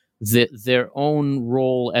about their own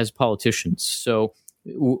role as politicians. So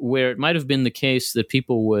where it might have been the case that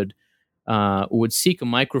people would seek a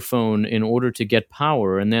microphone in order to get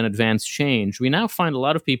power and then advance change, we now find a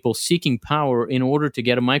lot of people seeking power in order to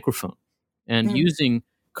get a microphone and using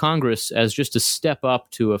Congress as just a step up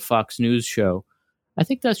to a Fox News show. I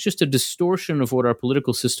think that's just a distortion of what our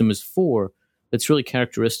political system is for that's really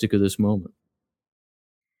characteristic of this moment.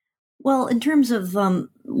 Well, in terms of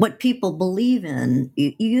what people believe in,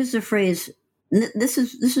 you use the phrase. This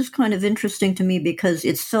is kind of interesting to me because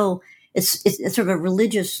it's sort of a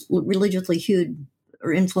religiously hued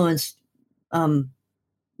or influenced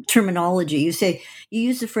terminology. You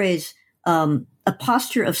use the phrase a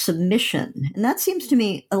posture of submission, and that seems to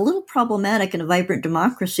me a little problematic in a vibrant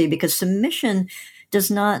democracy because submission does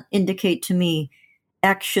not indicate to me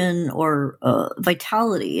action or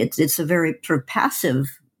vitality. It's a very sort of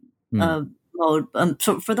passive mode.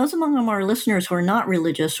 So for those among our listeners who are not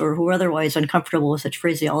religious or who are otherwise uncomfortable with such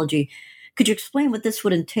phraseology, could you explain what this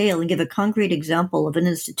would entail and give a concrete example of an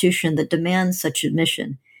institution that demands such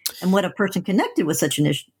admission and what a person connected with such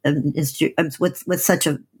an with such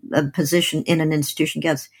a position in an institution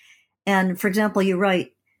gets? And for example, you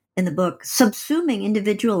write in the book, subsuming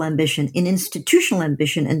individual ambition in institutional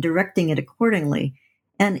ambition and directing it accordingly.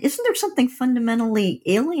 And isn't there something fundamentally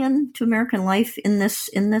alien to American life in this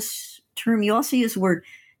term? You also use the word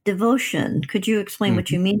devotion. Could you explain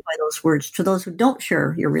what you mean by those words to those who don't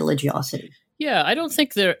share your religiosity? Yeah, I don't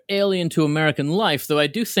think they're alien to American life, though I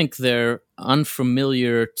do think they're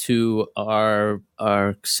unfamiliar to our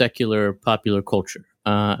secular popular culture.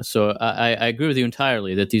 So I agree with you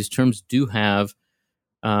entirely that these terms do have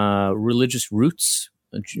religious roots,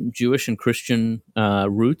 Jewish and Christian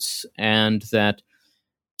roots, and that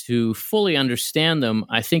to fully understand them,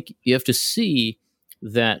 I think you have to see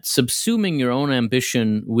that subsuming your own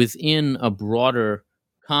ambition within a broader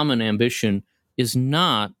common ambition is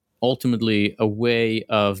not ultimately a way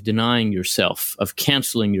of denying yourself, of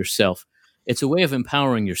canceling yourself. It's a way of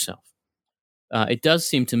empowering yourself. It does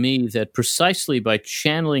seem to me that precisely by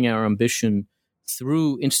channeling our ambition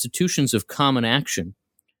through institutions of common action,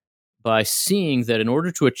 by seeing that in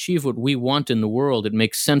order to achieve what we want in the world, it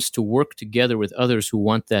makes sense to work together with others who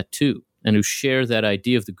want that too and who share that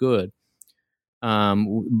idea of the good.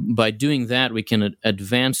 By doing that, we can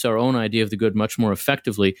advance our own idea of the good much more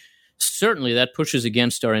effectively. Certainly, that pushes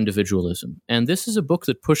against our individualism. And this is a book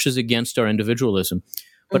that pushes against our individualism.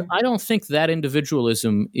 But I don't think that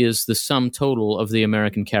individualism is the sum total of the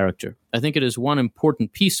American character. I think it is one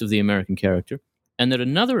important piece of the American character, and that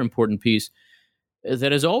another important piece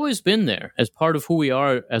that has always been there as part of who we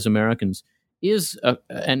are as Americans is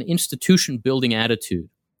an institution-building attitude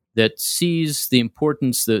that sees the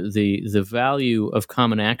importance, the value of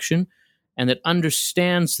common action, and that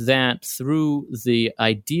understands that through the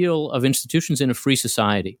ideal of institutions in a free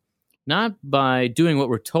society, not by doing what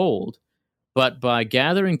we're told, but by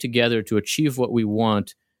gathering together to achieve what we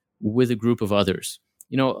want with a group of others.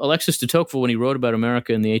 You know, Alexis de Tocqueville, when he wrote about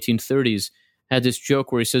America in the 1830s, had this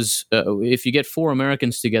joke where he says, if you get 4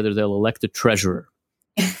 Americans together, they'll elect a treasurer.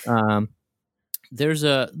 There's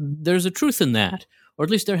a truth in that, or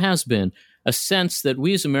at least there has been, a sense that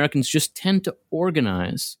we as Americans just tend to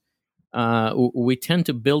organize. We tend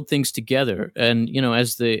to build things together. And, you know,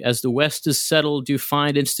 as the West is settled, you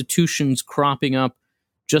find institutions cropping up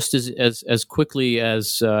just as quickly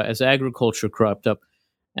as agriculture cropped up.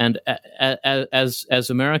 And as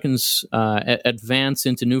Americans advance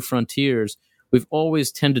into new frontiers, we've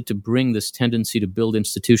always tended to bring this tendency to build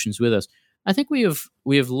institutions with us. I think we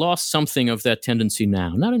have lost something of that tendency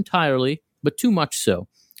now. Not entirely, but too much so.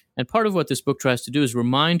 And part of what this book tries to do is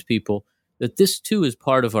remind people that this too is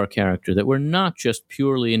part of our character, that we're not just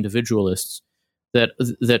purely individualists,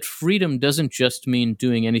 that freedom doesn't just mean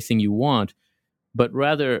doing anything you want, but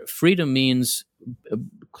rather freedom means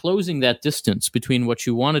closing that distance between what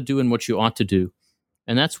you want to do and what you ought to do.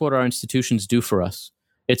 And that's what our institutions do for us.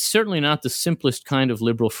 It's certainly not the simplest kind of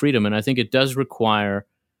liberal freedom, and I think it does require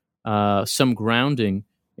some grounding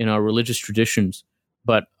in our religious traditions.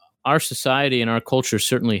 But our society and our culture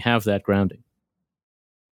certainly have that grounding.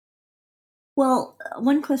 Well,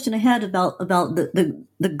 one question I had about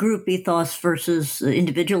the group ethos versus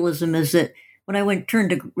individualism is that when I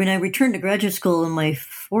returned to graduate school in my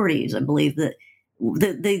 40s, I believe that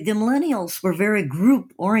the millennials were very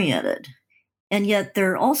group oriented, and yet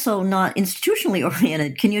they're also not institutionally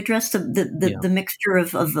oriented. Can you address the mixture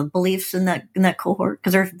of beliefs in that cohort?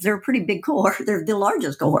 Because they're a pretty big cohort. They're the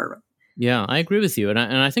largest cohort. Yeah, I agree with you, and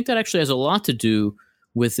I think that actually has a lot to do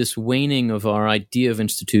with this waning of our idea of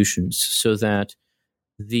institutions, so that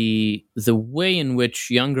the way in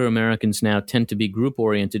which younger Americans now tend to be group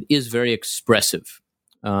oriented is very expressive.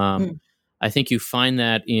 I think you find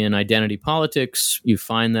that in identity politics. You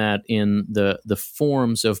find that in the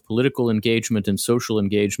forms of political engagement and social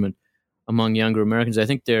engagement among younger Americans. I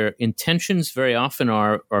think their intentions very often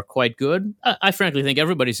are quite good. I frankly think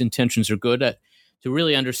everybody's intentions are good. To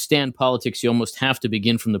really understand politics, you almost have to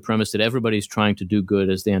begin from the premise that everybody's trying to do good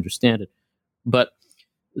as they understand it. But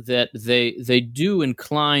that they do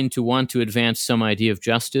incline to want to advance some idea of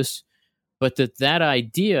justice, but that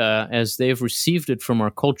idea, as they've received it from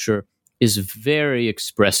our culture, is very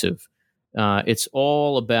expressive. It's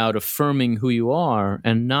all about affirming who you are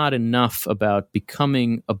and not enough about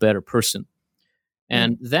becoming a better person.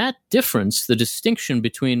 And that difference, the distinction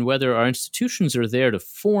between whether our institutions are there to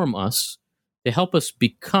form us, to help us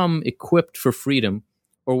become equipped for freedom,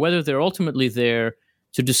 or whether they're ultimately there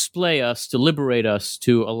to display us, to liberate us,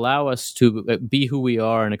 to allow us to be who we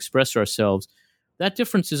are and express ourselves, that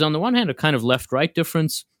difference is on the one hand a kind of left-right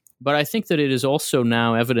difference, but I think that it is also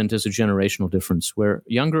now evident as a generational difference where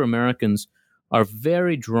younger Americans are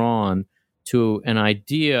very drawn to an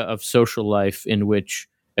idea of social life in which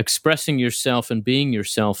expressing yourself and being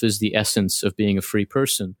yourself is the essence of being a free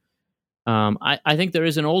person. I think there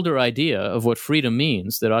is an older idea of what freedom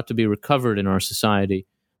means that ought to be recovered in our society.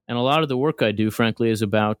 And a lot of the work I do, frankly, is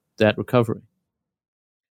about that recovery.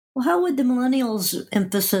 Well, how would the millennials'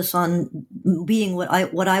 emphasis on being what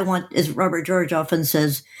I want, as Robert George often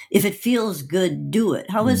says, if it feels good, do it?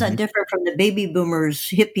 How is that different from the baby boomers'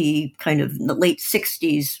 hippie kind of in the late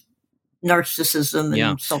 60s narcissism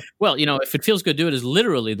and self? Well, if it feels good, do it is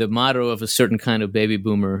literally the motto of a certain kind of baby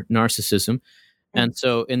boomer narcissism. And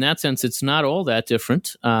so in that sense, it's not all that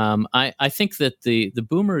different. I think that the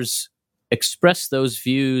boomers express those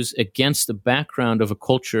views against the background of a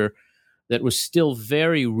culture that was still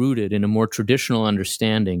very rooted in a more traditional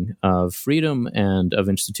understanding of freedom and of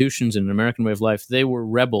institutions and an American way of life. They were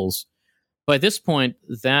rebels. By this point,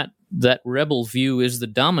 that rebel view is the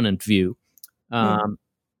dominant view.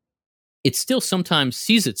 It still sometimes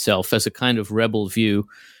sees itself as a kind of rebel view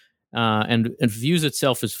and views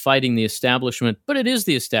itself as fighting the establishment, but it is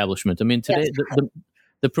the establishment. I mean, today,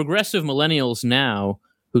 the progressive millennials now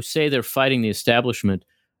who say they're fighting the establishment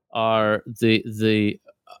are the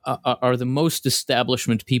most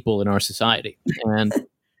establishment people in our society. And,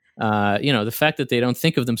 the fact that they don't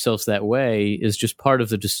think of themselves that way is just part of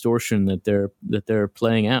the distortion that they're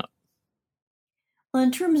playing out. Well,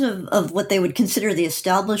 in terms of what they would consider the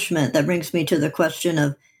establishment, that brings me to the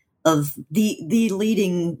question of the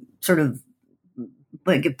leading sort of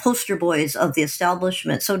like poster boys of the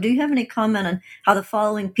establishment. So do you have any comment on how the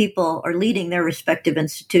following people are leading their respective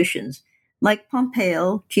institutions? Mike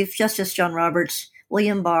Pompeo, Chief Justice John Roberts,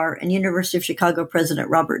 William Barr, and University of Chicago President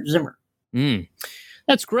Robert Zimmer.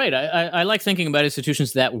 That's great. I like thinking about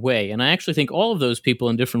institutions that way. And I actually think all of those people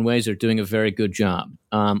in different ways are doing a very good job.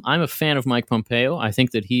 I'm a fan of Mike Pompeo. I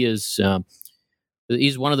think that he's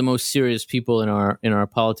one of the most serious people in our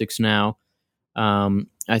politics now.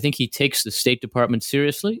 I think he takes the State Department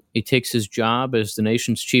seriously. He takes his job as the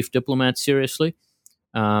nation's chief diplomat seriously.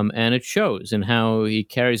 And it shows in how he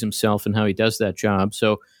carries himself and how he does that job.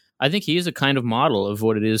 So I think he is a kind of model of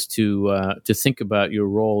what it is to think about your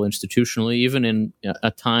role institutionally, even in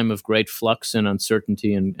a time of great flux and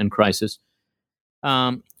uncertainty and crisis.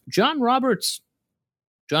 John Roberts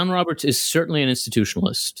is certainly an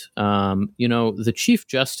institutionalist. The Chief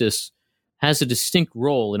Justice has a distinct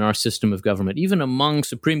role in our system of government, even among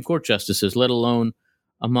Supreme Court justices, let alone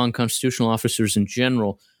among constitutional officers in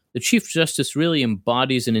general. The Chief Justice really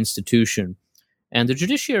embodies an institution. And the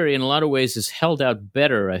judiciary, in a lot of ways, is held out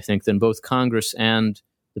better, I think, than both Congress and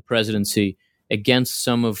the presidency against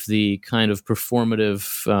some of the kind of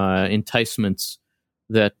performative enticements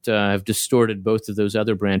that have distorted both of those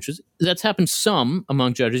other branches. That's happened some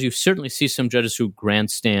among judges. You certainly see some judges who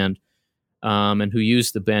grandstand and who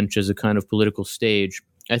use the bench as a kind of political stage.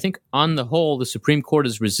 I think, on the whole, the Supreme Court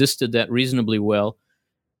has resisted that reasonably well.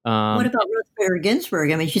 What about Ruth Bader Ginsburg?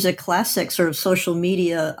 I mean, she's a classic sort of social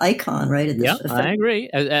media icon, right? I agree.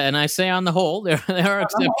 And I say on the whole, there are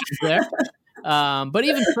exceptions there. But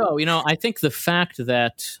even so, I think the fact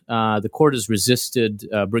that the court has resisted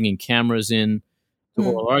bringing cameras in to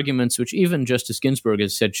oral arguments, which even Justice Ginsburg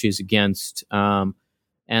has said she's against, and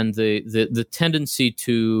the tendency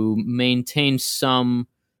to maintain some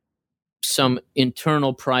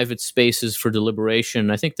internal private spaces for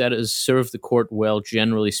deliberation, I think that has served the court well,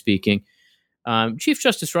 generally speaking. Chief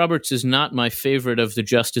Justice Roberts is not my favorite of the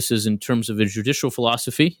justices in terms of a judicial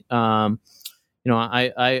philosophy. I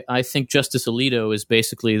think Justice Alito is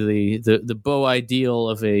basically the beau ideal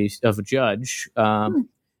of a judge, and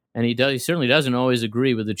he certainly doesn't always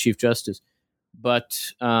agree with the Chief Justice.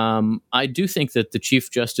 But I do think that the Chief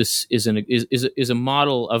Justice is a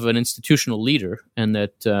model of an institutional leader, and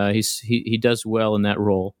that he does well in that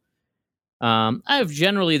role. I have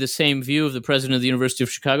generally the same view of the president of the University of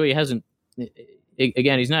Chicago. He hasn't,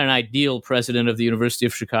 again, he's not an ideal president of the University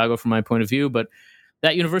of Chicago from my point of view, but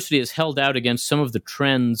that university has held out against some of the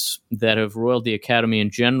trends that have roiled the academy in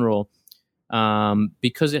general,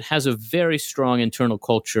 because it has a very strong internal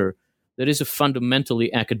culture that is a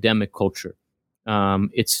fundamentally academic culture.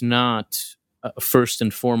 It's not first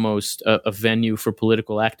and foremost a venue for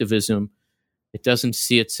political activism. It doesn't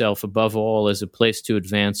see itself above all as a place to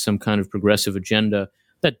advance some kind of progressive agenda.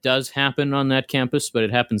 That does happen on that campus, but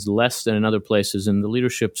it happens less than in other places, and the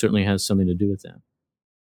leadership certainly has something to do with that.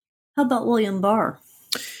 How about William Barr?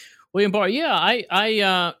 William Barr, yeah,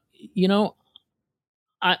 I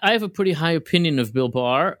have a pretty high opinion of Bill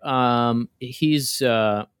Barr.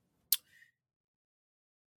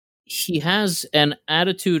 He has an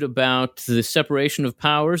attitude about the separation of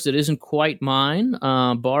powers that isn't quite mine.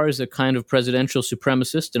 Barr is a kind of presidential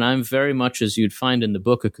supremacist, and I'm very much, as you'd find in the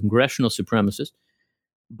book, a congressional supremacist.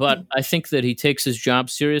 But I think that he takes his job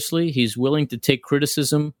seriously. He's willing to take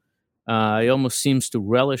criticism. He almost seems to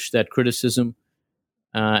relish that criticism.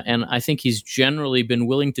 And I think he's generally been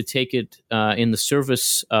willing to take it in the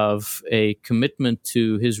service of a commitment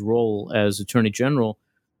to his role as Attorney General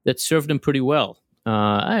that served him pretty well.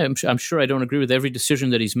 I'm sure I don't agree with every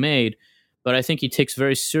decision that he's made, but I think he takes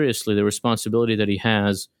very seriously the responsibility that he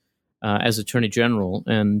has as Attorney General.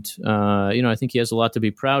 And, I think he has a lot to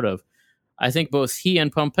be proud of. I think both he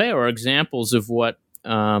and Pompeo are examples of what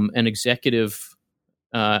an executive,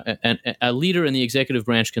 a leader in the executive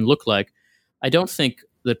branch can look like. I don't think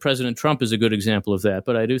that President Trump is a good example of that,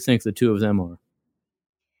 but I do think the two of them are.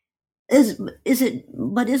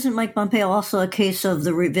 Isn't Mike Pompeo also a case of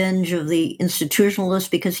the revenge of the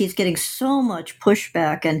institutionalists, because he's getting so much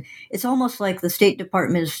pushback, and it's almost like the State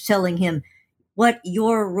Department is telling him what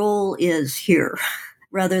your role is here,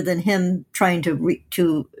 rather than him trying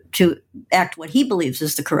to act what he believes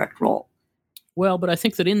is the correct role. Well, but I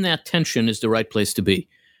think that in that tension is the right place to be.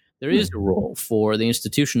 There is a role for the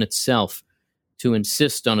institution itself to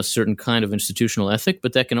insist on a certain kind of institutional ethic,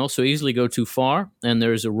 but that can also easily go too far. And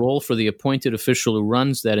there is a role for the appointed official who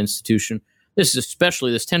runs that institution. This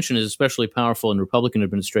tension is especially powerful in Republican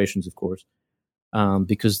administrations, of course,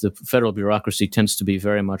 because the federal bureaucracy tends to be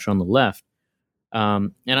very much on the left.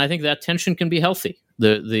 And I think that tension can be healthy.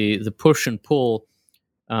 The push and pull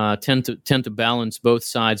tend to balance both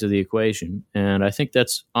sides of the equation, and I think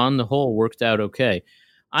that's on the whole worked out okay.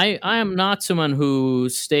 I am not someone who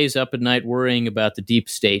stays up at night worrying about the deep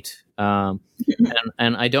state, and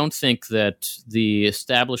I don't think that the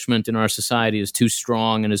establishment in our society is too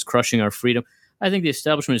strong and is crushing our freedom. I think the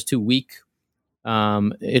establishment is too weak.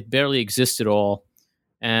 It barely exists at all,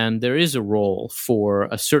 and there is a role for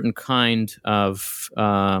a certain kind of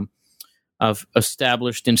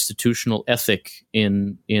established institutional ethic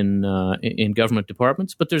in government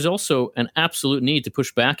departments, but there's also an absolute need to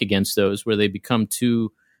push back against those where they become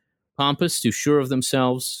too pompous, too sure of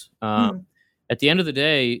themselves. At the end of the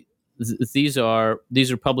day, these are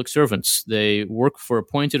public servants. They work for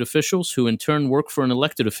appointed officials who in turn work for an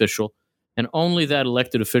elected official, and only that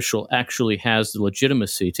elected official actually has the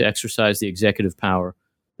legitimacy to exercise the executive power.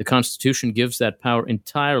 The Constitution gives that power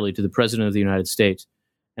entirely to the President of the United States.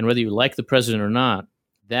 And whether you like the president or not,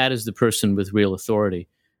 that is the person with real authority.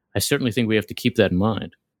 I certainly think we have to keep that in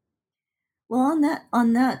mind. Well,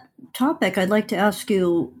 on that topic, I'd like to ask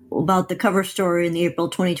you about the cover story in the April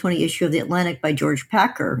 2020 issue of The Atlantic by George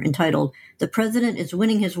Packer, entitled "The President is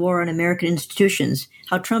Winning His War on American Institutions,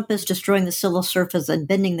 How Trump is Destroying the Civil Service and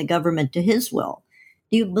Bending the Government to His Will."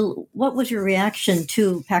 What was your reaction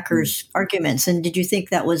to Packer's arguments, and did you think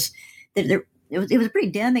that was it was a pretty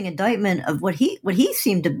damning indictment of what he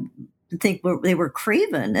seemed to think they were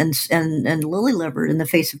craven and lily-livered in the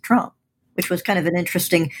face of Trump, which was kind of an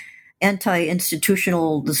interesting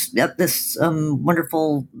anti-institutional, this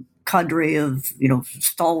wonderful cadre of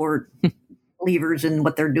stalwart believers in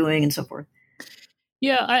what they're doing and so forth.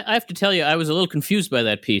 Yeah, I have to tell you, I was a little confused by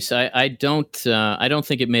that piece. I don't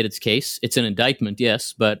think it made its case. It's an indictment,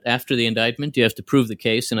 yes, but after the indictment, you have to prove the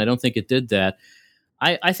case, and I don't think it did that.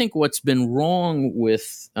 I think what's been wrong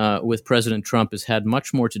with President Trump has had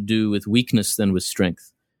much more to do with weakness than with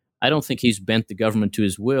strength. I don't think he's bent the government to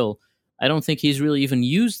his will. I don't think he's really even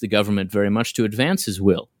used the government very much to advance his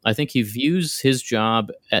will. I think he views his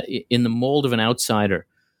job in the mold of an outsider.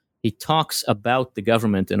 He talks about the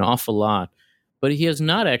government an awful lot, but he has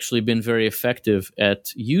not actually been very effective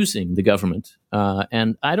at using the government.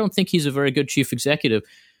 And I don't think he's a very good chief executive.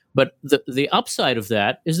 But the upside of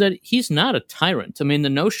that is that he's not a tyrant. I mean, the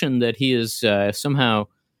notion that he is somehow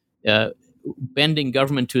bending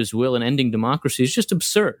government to his will and ending democracy is just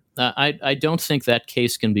absurd. I don't think that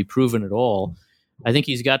case can be proven at all. I think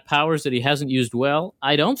he's got powers that he hasn't used well.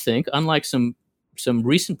 I don't think, unlike some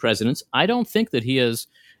recent presidents, I don't think that he has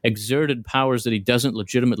exerted powers that he doesn't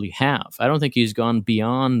legitimately have. I don't think he's gone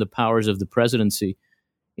beyond the powers of the presidency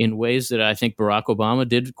in ways that I think Barack Obama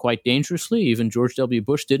did quite dangerously. Even George W.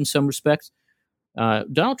 Bush did in some respects.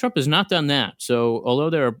 Donald Trump has not done that. So although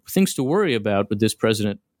there are things to worry about with this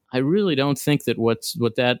president, I really don't think that what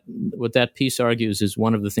that piece argues is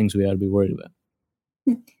one of the things we ought to be worried about.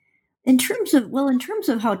 In terms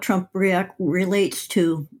of how Trump relates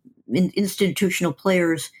to institutional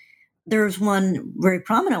players, there's one very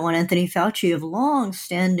prominent one, Anthony Fauci, of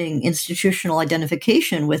long-standing institutional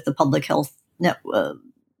identification with the public health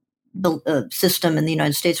system in the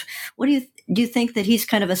United States. What do you think that he's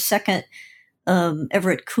kind of a second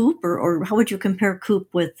Everett Koop, or how would you compare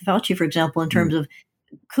Koop with Fauci, for example, in terms of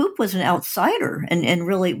Koop was an outsider and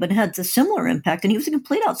really, but had a similar impact, and he was a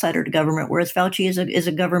complete outsider to government, whereas Fauci is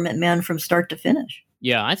a government man from start to finish.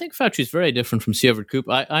 Yeah, I think Fauci is very different from C. Everett Koop.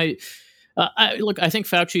 I think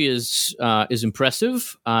Fauci is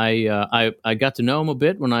impressive. I got to know him a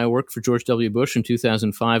bit when I worked for George W. Bush in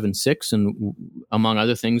 2005 and 6, and among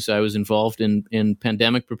other things, I was involved in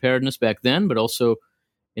pandemic preparedness back then, but also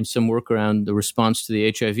in some work around the response to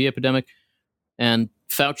the HIV epidemic. And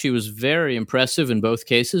Fauci was very impressive in both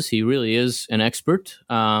cases. He really is an expert.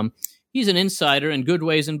 He's an insider in good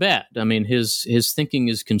ways and bad. I mean, his thinking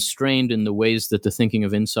is constrained in the ways that the thinking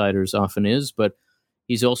of insiders often is, but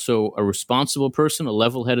he's also a responsible person, a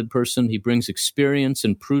level-headed person. He brings experience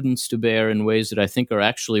and prudence to bear in ways that I think are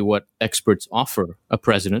actually what experts offer a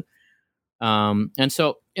president. And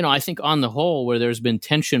so, I think on the whole, where there's been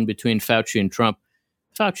tension between Fauci and Trump,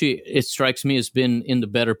 Fauci, it strikes me, has been in the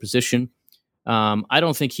better position. I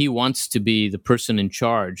don't think he wants to be the person in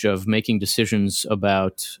charge of making decisions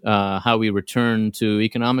about how we return to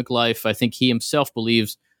economic life. I think he himself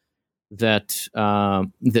believes that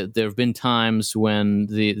there have been times when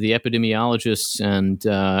the epidemiologists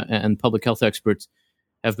and public health experts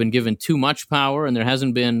have been given too much power, and there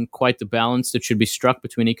hasn't been quite the balance that should be struck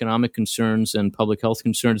between economic concerns and public health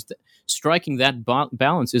concerns. Striking that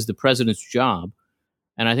balance is the president's job.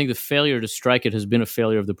 And I think the failure to strike it has been a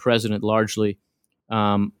failure of the president largely.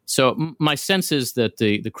 So my sense is that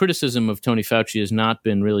the criticism of Tony Fauci has not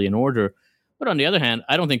been really in order. But on the other hand,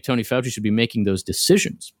 I don't think Tony Fauci should be making those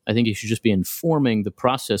decisions. I think he should just be informing the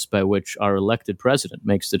process by which our elected president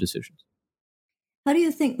makes the decisions. How do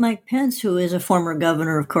you think Mike Pence, who is a former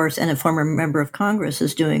governor, of course, and a former member of Congress,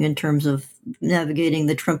 is doing in terms of navigating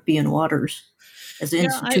the Trumpian waters as an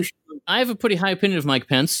institution? I have a pretty high opinion of Mike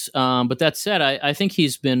Pence, but that said, I think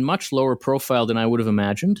he's been much lower profile than I would have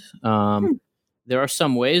imagined. There are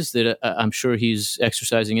some ways that I'm sure he's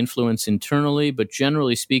exercising influence internally, but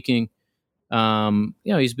generally speaking,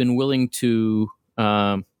 he's been willing to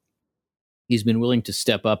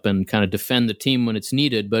step up and kind of defend the team when it's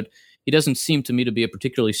needed. But he doesn't seem to me to be a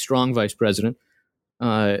particularly strong vice president.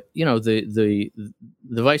 The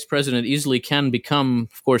vice president easily can become,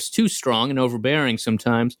 of course, too strong and overbearing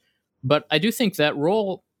sometimes. But I do think that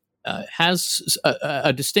role has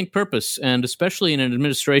a distinct purpose, and especially in an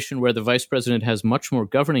administration where the vice president has much more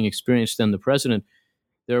governing experience than the president,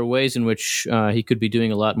 there are ways in which he could be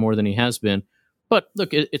doing a lot more than he has been. But look,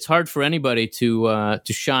 it's hard for anybody to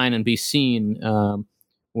shine and be seen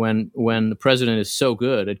when the president is so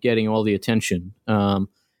good at getting all the attention.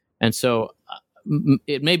 And so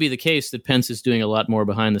it may be the case that Pence is doing a lot more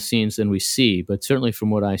behind the scenes than we see, but certainly from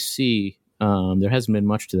what I see, there hasn't been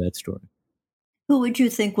much to that story. Who would you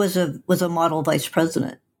think was a model vice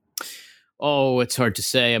president? Oh, it's hard to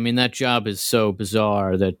say. I mean, that job is so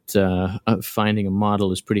bizarre that finding a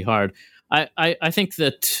model is pretty hard. I think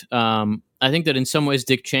that in some ways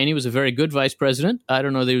Dick Cheney was a very good vice president. I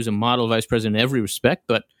don't know that he was a model vice president in every respect,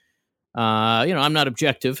 but I'm not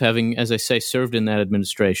objective, having, as I say, served in that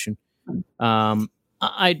administration.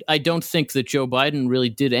 I don't think that Joe Biden really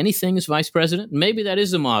did anything as vice president. Maybe that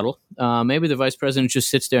is a model. Maybe the vice president just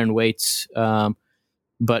sits there and waits.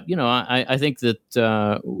 But, I think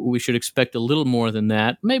that we should expect a little more than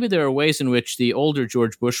that. Maybe there are ways in which the older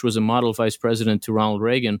George Bush was a model vice president to Ronald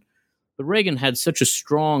Reagan. But Reagan had such a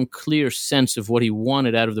strong, clear sense of what he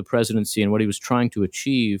wanted out of the presidency and what he was trying to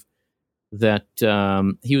achieve that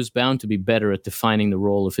he was bound to be better at defining the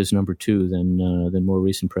role of his number two than more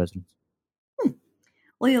recent presidents.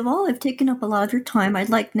 Well, Yuval, I've taken up a lot of your time. I'd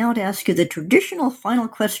like now to ask you the traditional final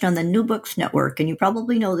question on the New Books Network, and you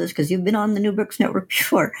probably know this because you've been on the New Books Network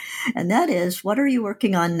before, and that is, what are you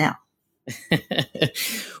working on now?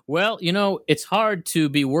 Well, it's hard to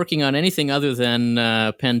be working on anything other than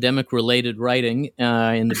pandemic-related writing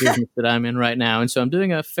in the business that I'm in right now. And so I'm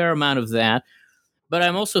doing a fair amount of that. But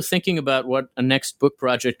I'm also thinking about what a next book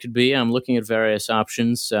project could be. I'm looking at various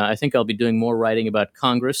options. I think I'll be doing more writing about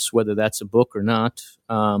Congress, whether that's a book or not,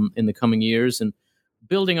 in the coming years, and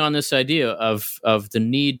building on this idea of the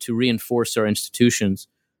need to reinforce our institutions.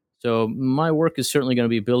 So my work is certainly going to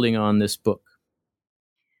be building on this book.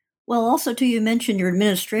 Well, also too, you mentioned your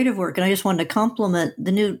administrative work, and I just wanted to compliment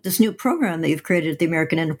this new program that you've created at the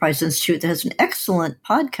American Enterprise Institute that has an excellent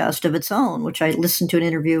podcast of its own, which I listened to an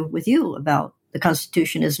interview with you about the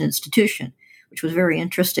Constitution as an institution, which was very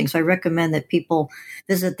interesting. So I recommend that people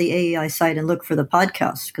visit the AEI site and look for the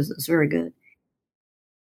podcast because it's very good.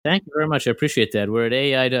 Thank you very much. I appreciate that. We're at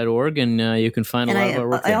ai.org, and you can find a lot of our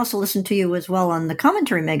work there. I also listened to you as well on the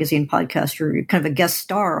Commentary Magazine podcast. You're kind of a guest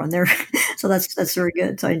star on there. So that's very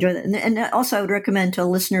good. So I enjoy that. And also I would recommend to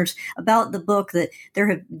listeners about the book that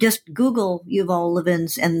just Google Yuval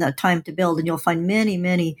Levin's and The Time to Build, and you'll find many,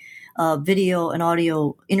 many video and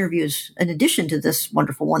audio interviews in addition to this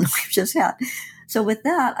wonderful one that we've just had. So with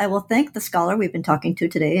that, I will thank the scholar we've been talking to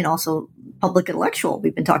today and also public intellectual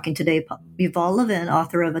we've been talking today, Yuval Levin,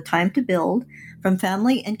 author of A Time to Build, From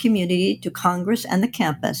Family and Community to Congress and the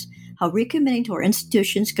Campus, How Recommitting to Our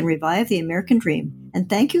Institutions Can Revive the American Dream. And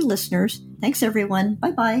thank you, listeners. Thanks, everyone.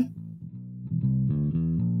 Bye-bye.